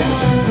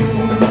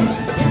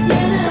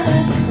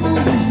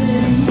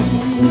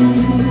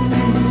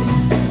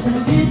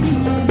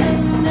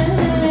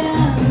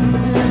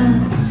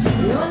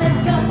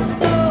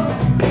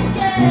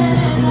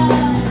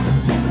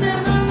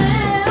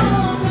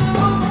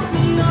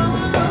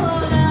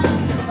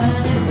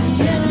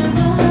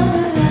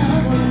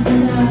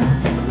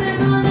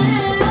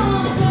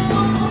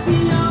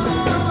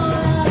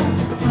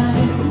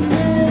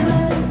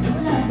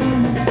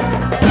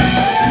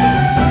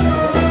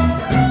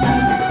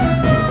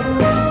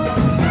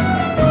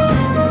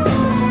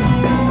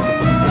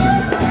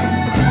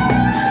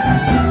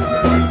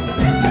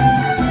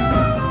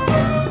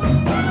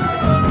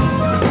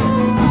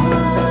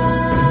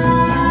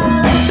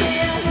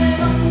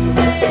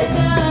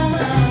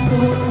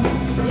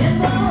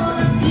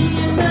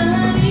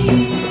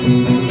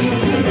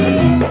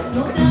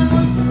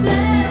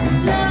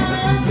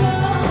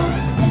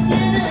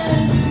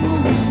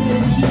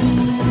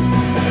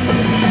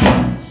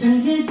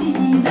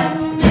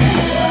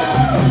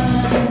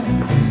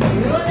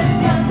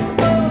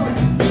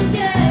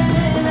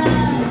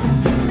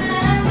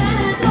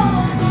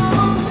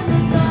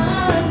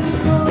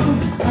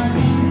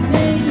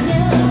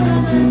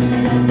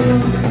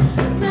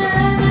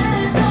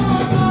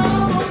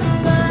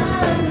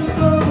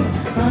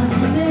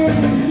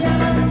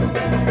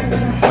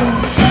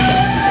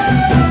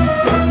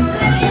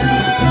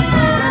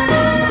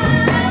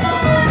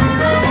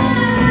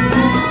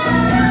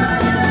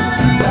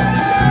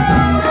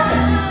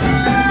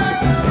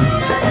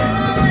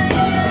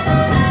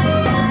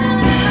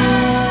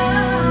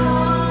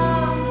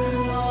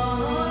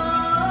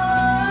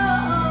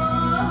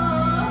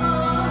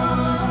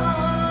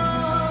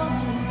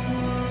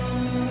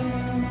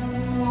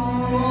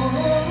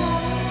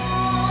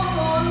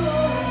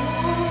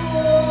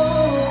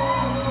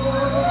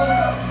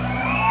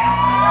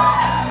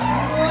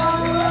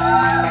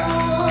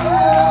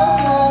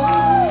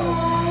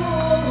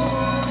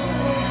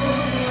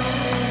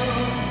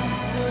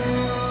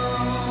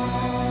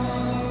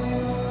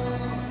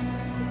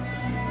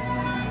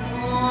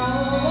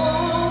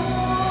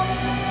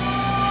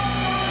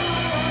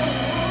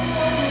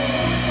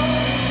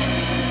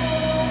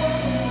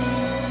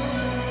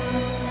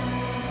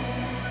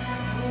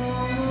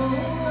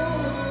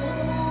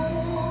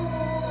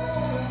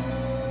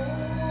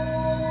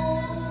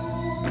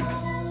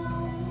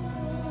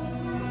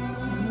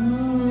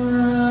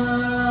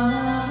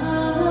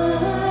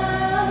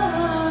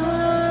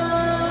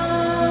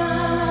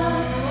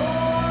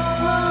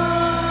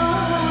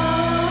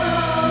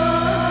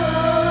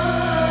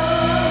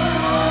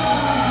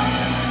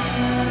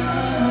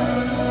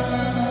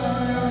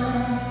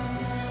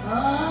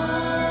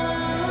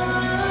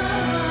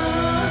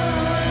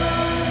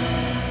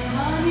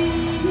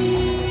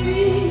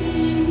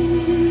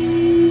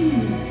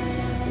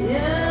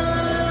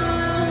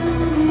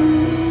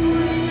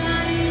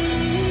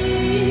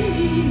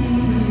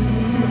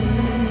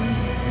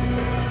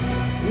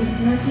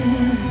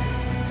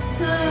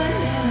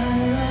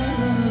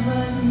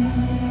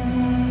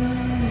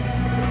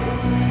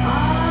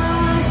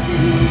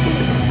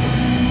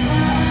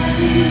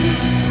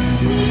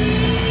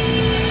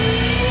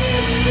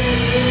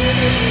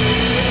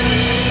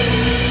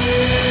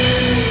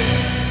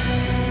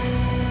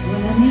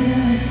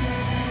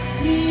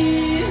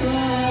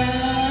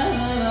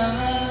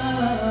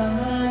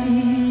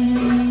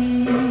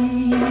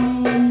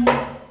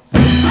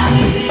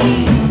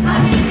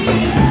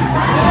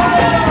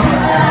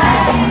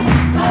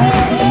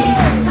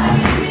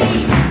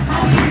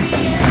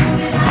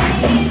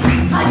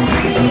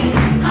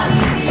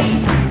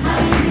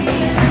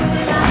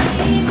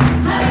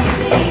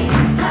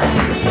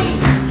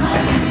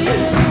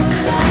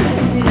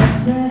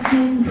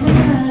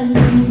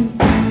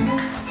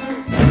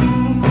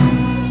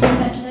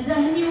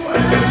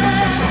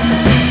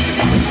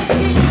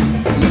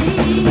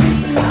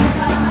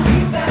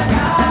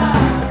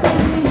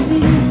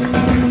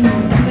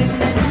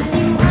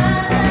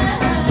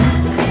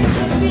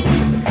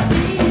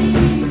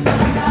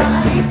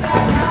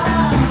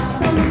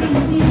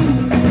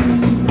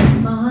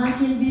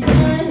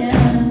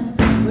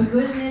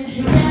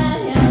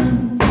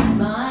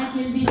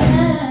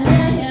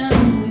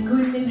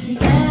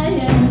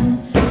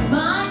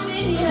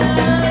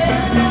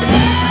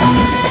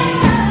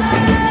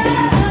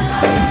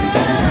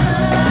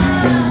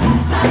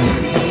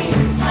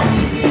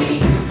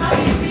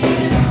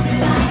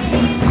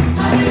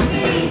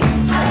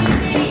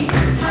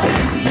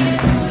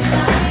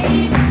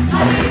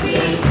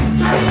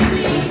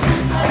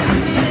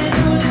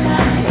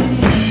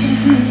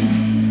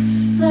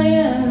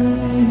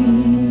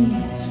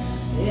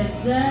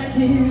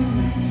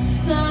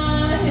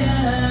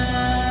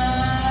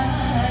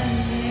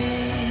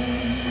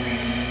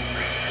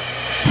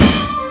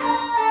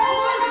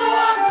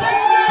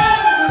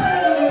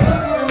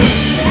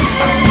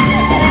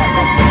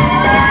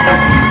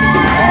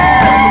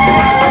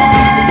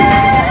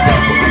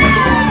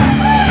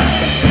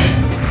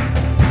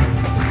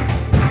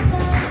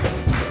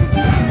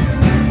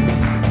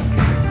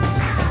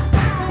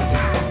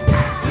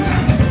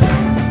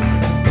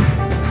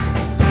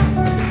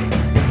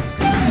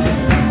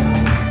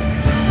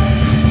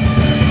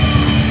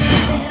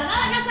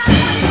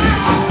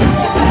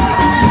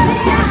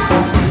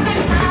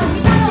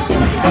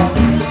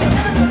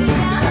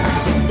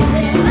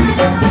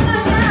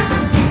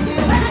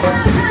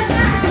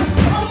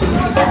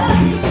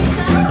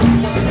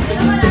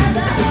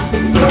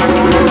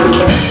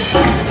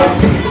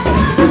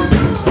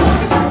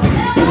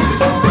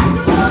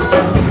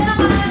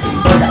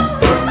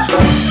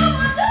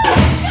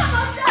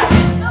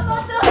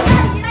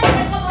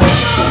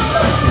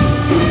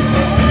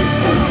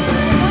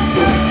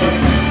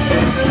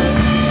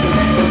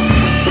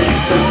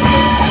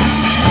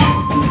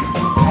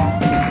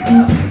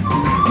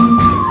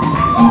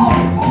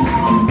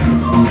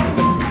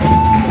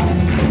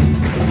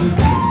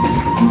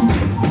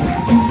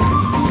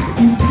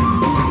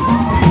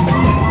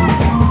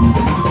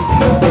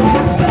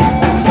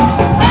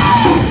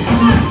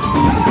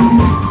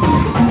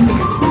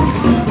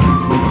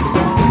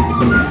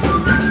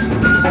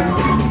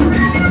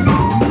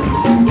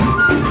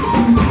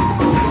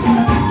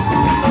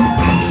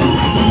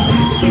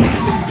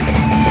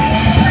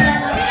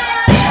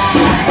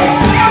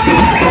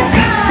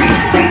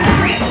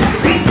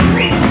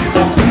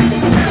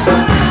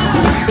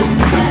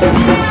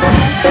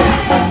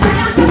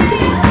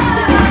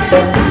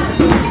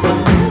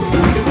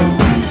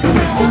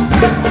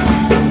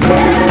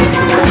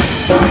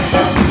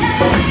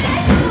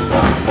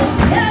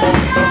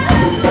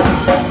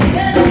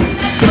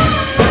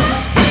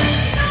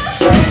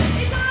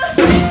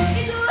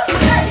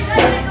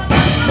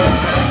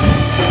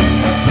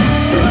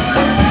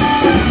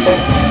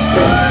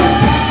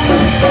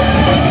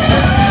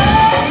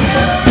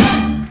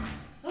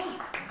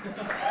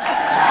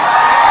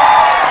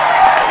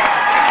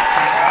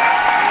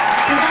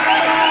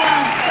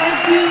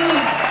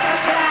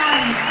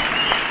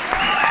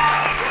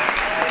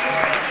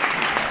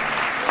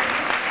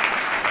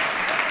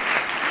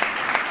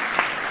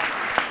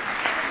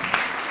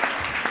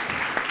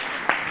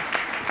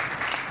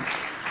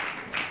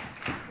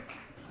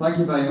thank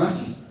you very much.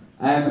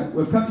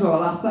 We've come to our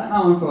last set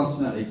now,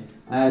 unfortunately.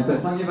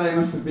 But thank you very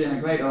much for being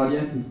a great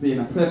audience. It's been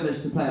a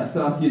privilege to play at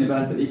SOAS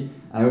University.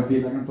 We've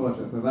been looking forward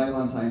to it for a very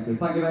long time, so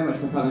thank you very much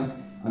for coming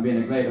and being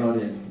a great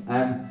audience.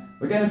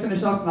 We're going to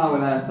finish off now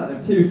with a set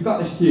of 2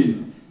 Scottish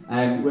tunes,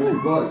 which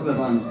we brought to the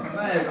band.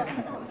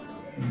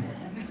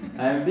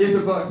 These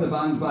were brought to the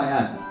band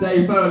by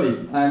Dave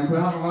Foley. Can we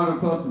have a round of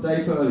applause for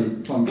Dave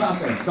Foley from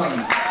Glasgow,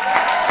 Scotland?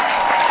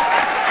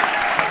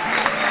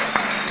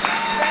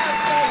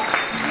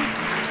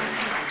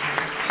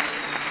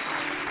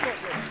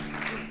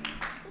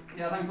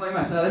 Yeah, thanks very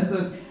much. This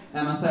is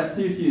a set of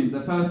 2 tunes.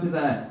 The first is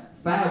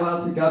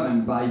Farewell to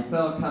Govan by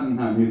Phil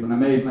Cunningham, who's an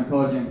amazing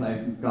accordion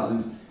player from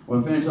Scotland.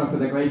 We'll finish off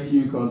with a great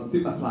tune called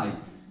Superfly,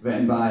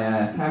 written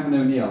by Kevin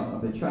O'Neill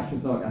of the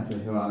Treacherous Orchestra,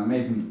 who are an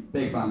amazing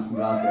big band from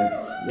Glasgow.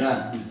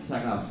 Yeah, you should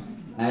check it out.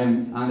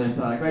 And it's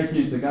a great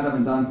tune, so get up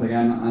and dance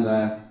again. And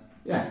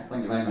yeah,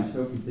 thank you very much.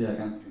 Hope to see you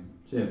again.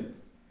 Cheers.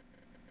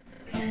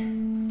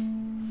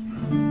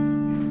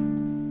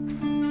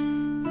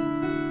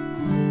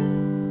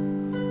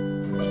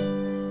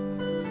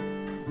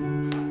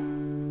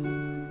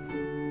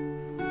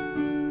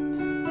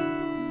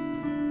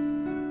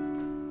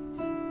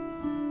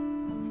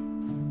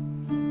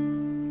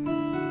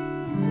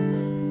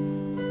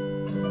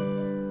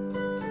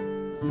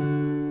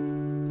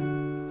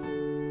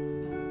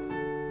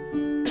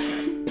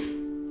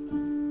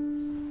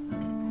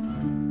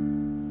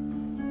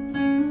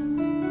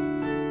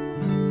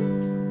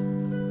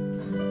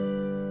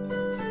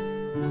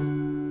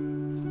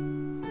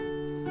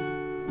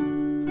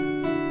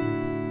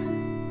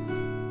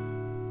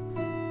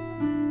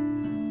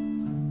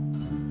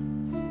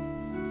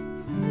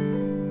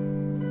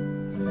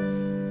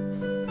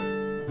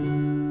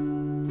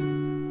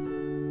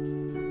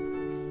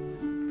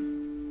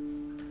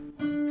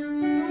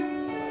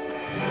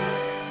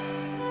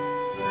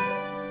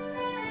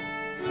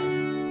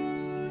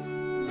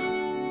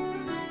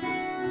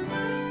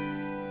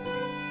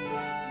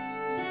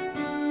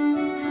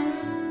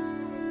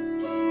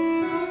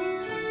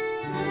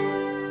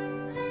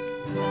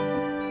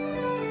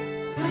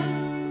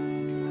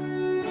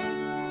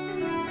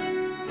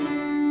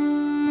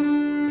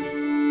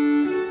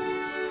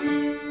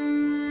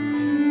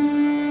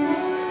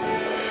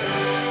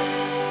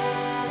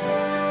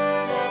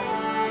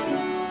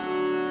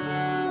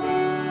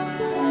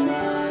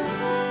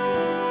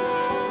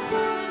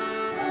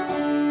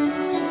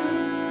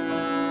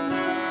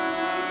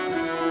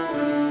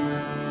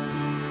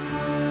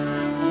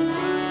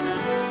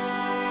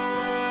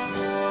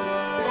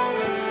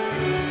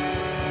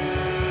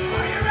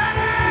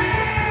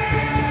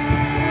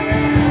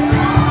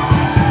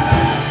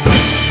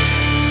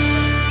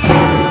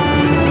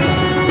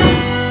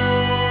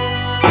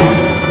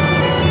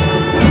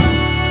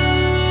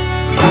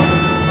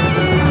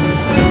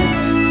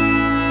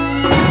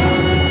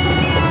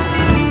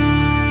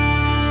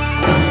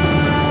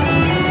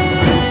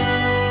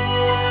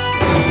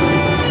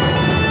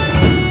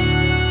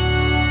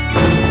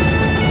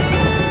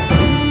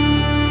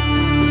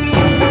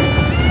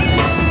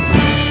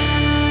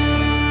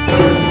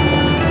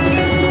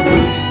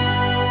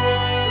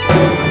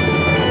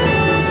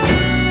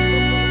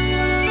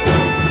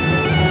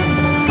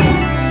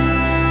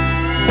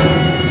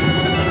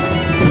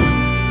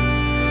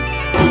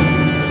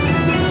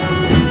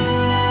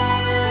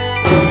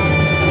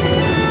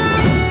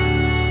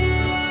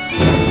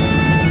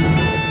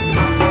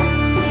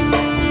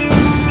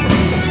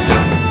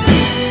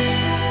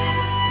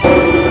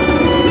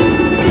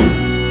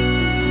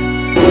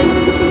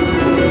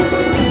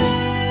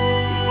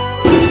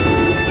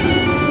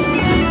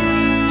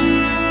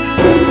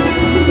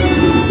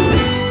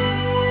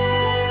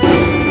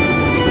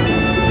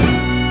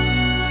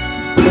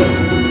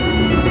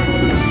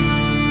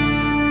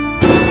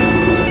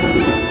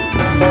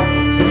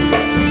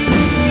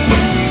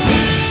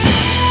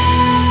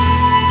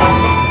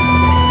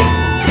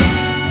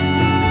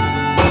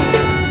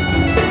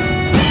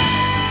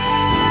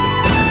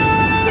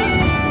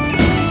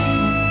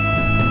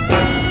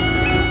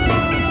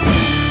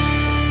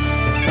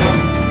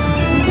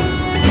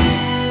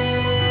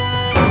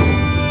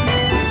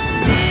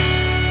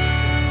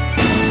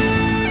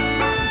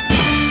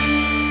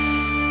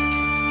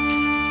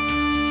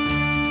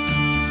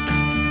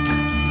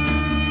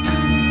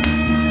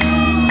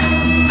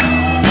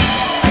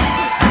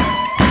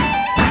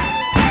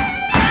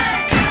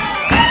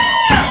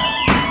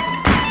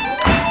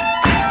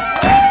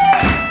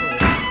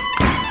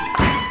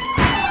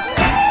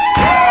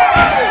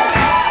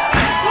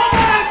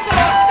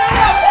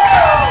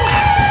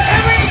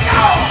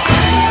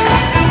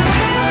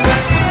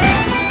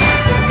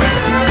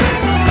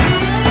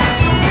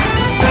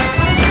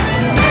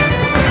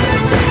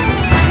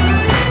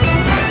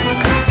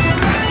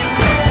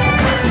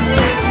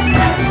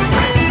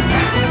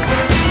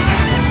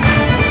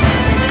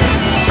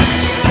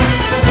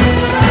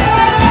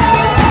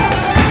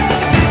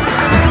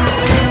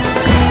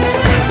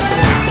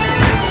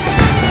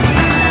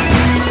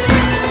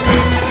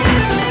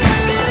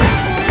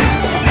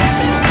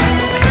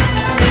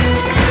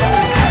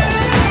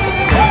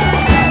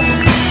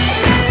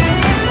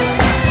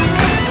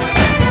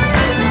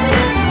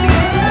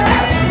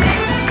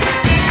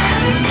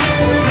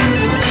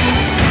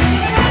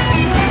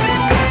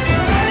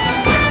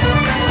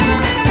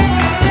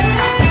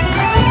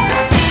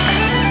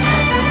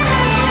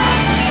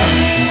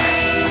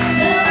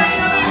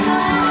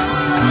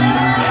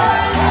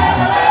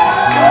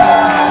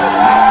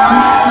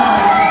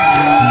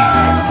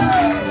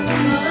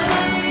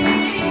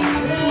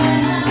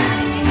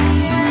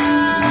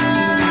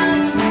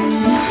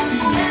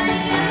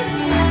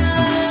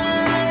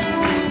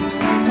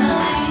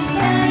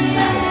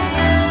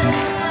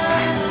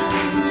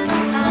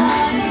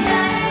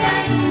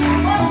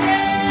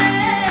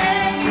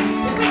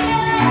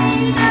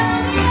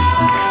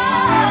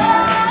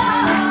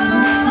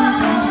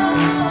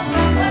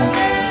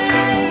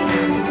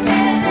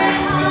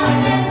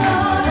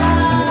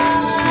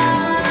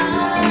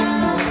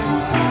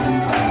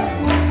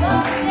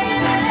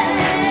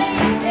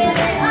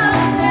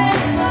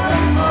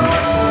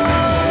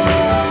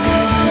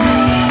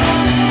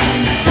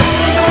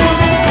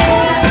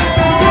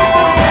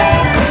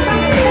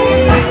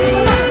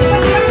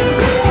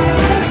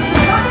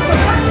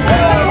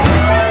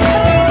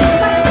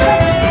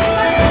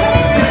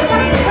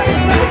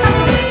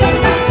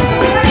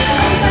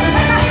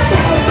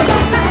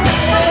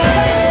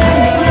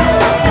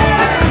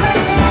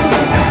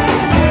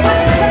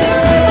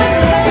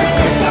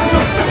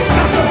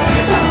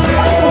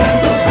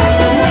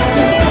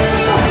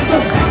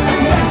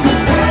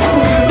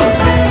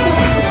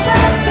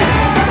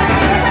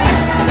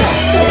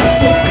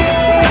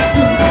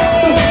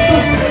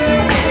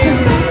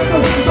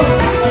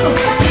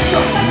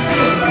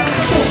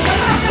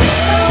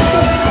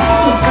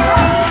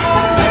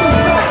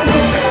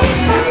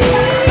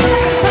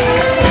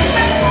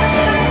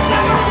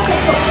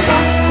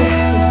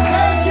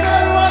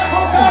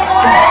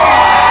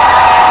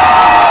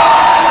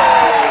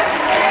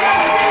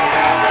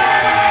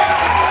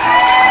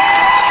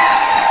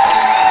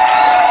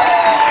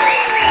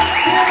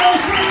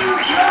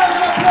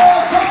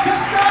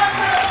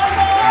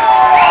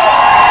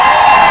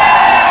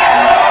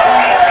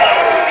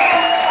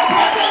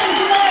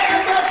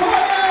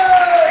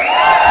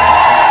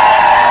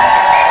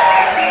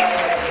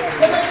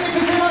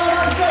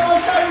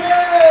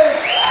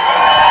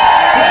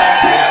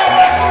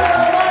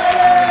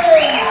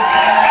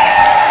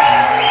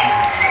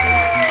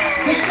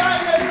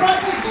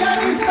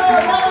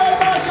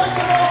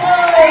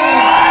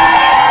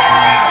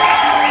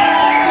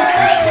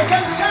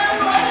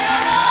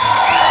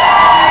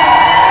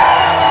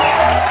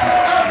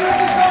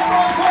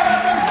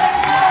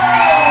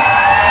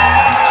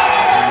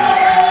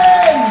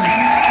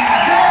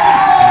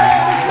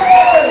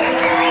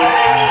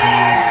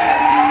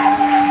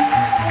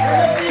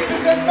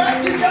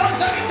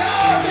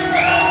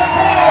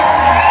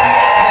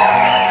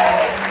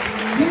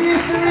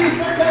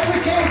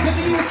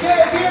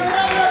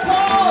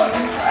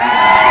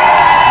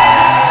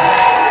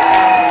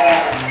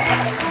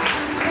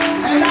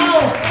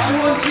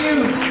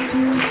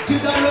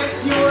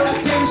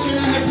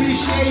 attention and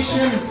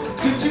appreciation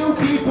to two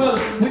people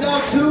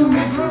without whom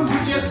the group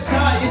would just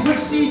die. It would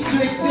cease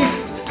to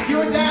exist. You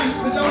would dance,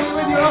 but only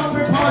with your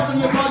upper part of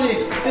your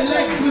body. The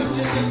legs would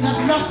just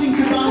have nothing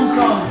to bounce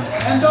on.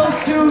 And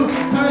those two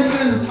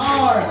persons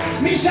are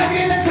Misha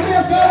Grill and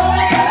Tobias Göran.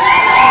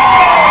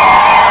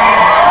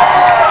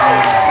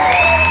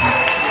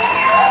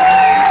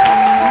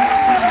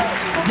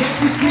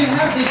 Yet you still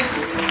have this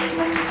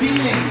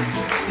feeling.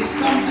 There's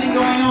something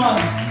going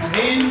on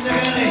in the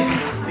belly.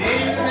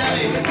 In the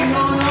belly. You can go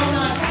on all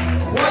night.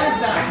 What is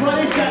that? What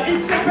is that?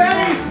 It's the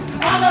bellies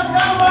of the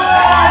Brahman!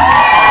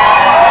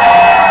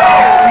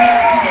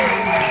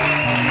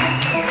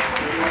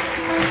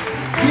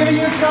 Give a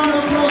huge round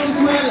of applause as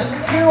well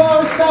to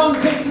our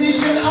sound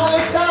technician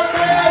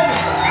Alexander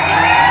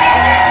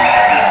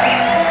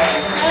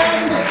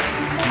and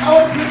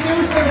our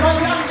producer, my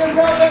younger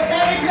brother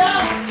Eric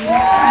Rask.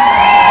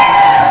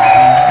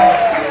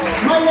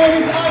 My name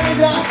is Ivy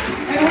Rask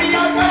and we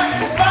are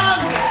Världens Band.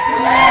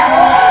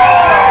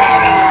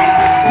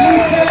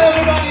 Please tell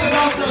everybody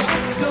about us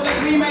so that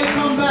we may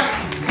come back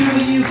to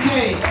the UK.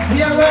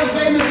 We are world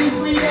famous in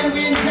Sweden.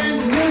 We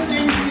intend to do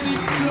things with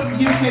this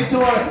UK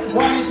tour.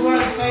 One is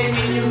world fame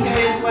in UK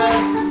as well,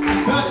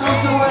 but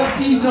also world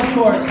peace, of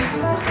course.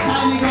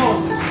 Tiny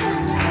goals,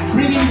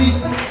 bringing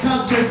these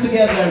cultures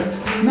together.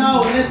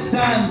 Now let's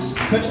dance,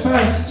 but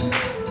first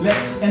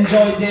let's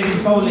enjoy David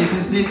Foley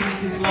since this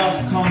is his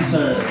last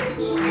concert.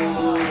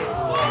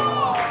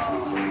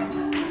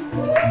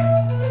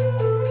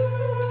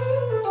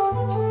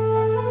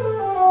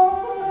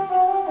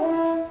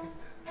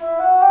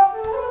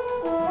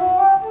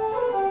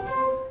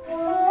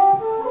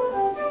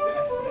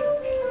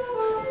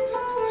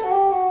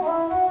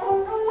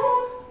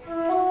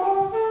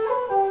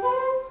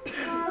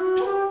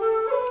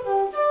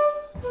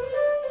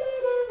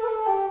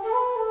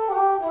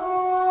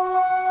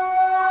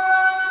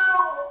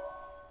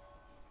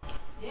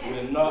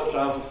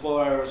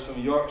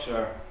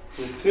 Yorkshire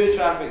with 2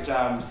 traffic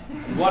jams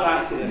and 1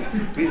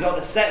 accident. Please all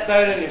to sit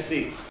down in your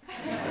seats.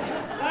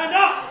 Stand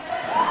up!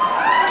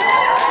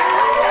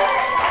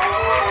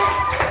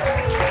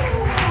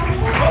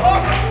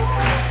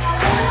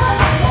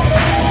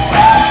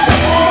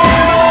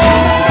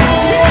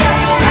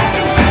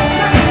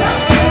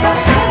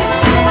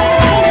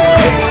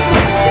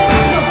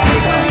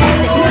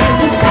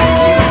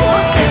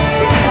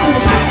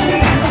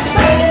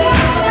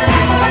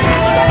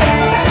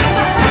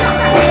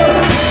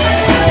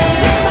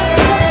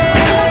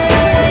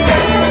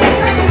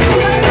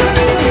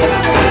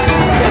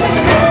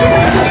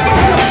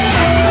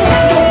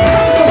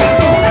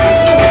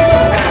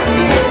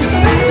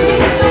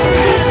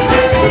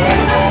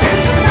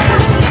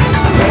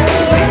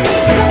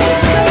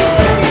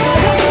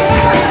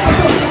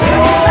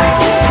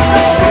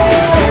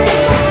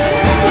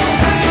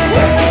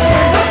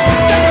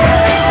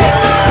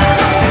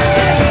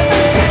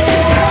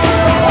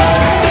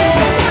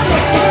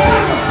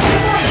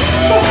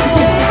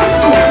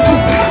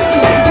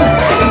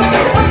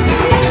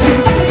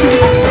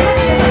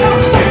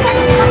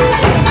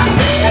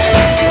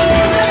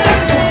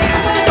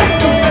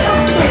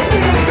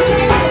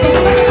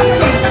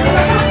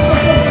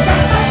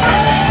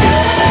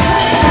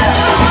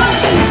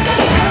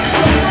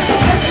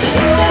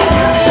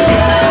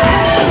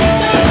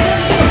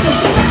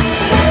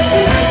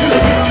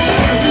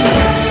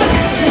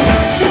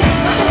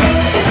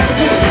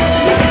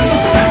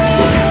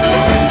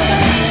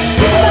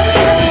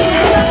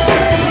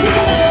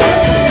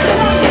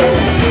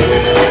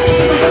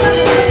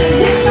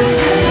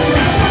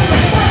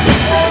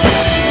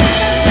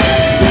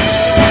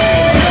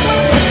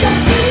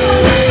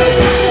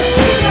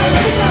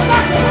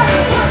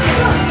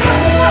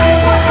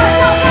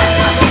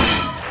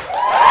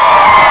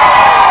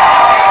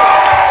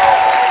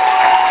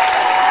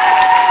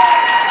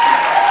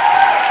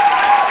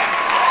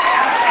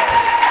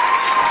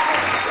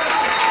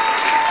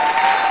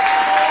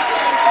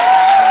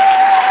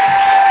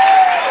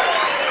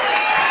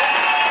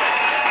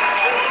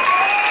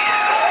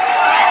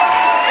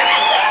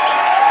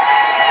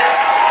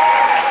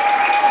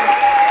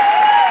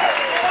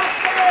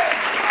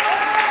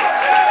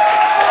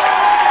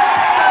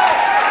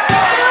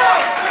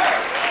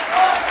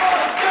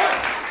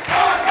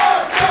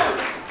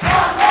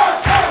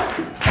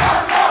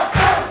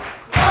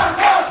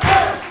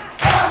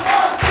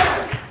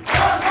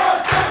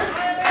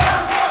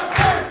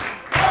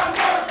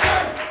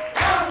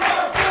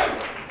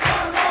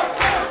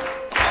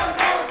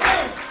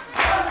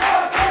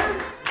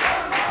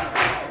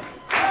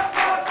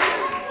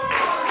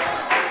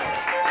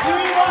 Do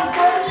we want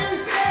more?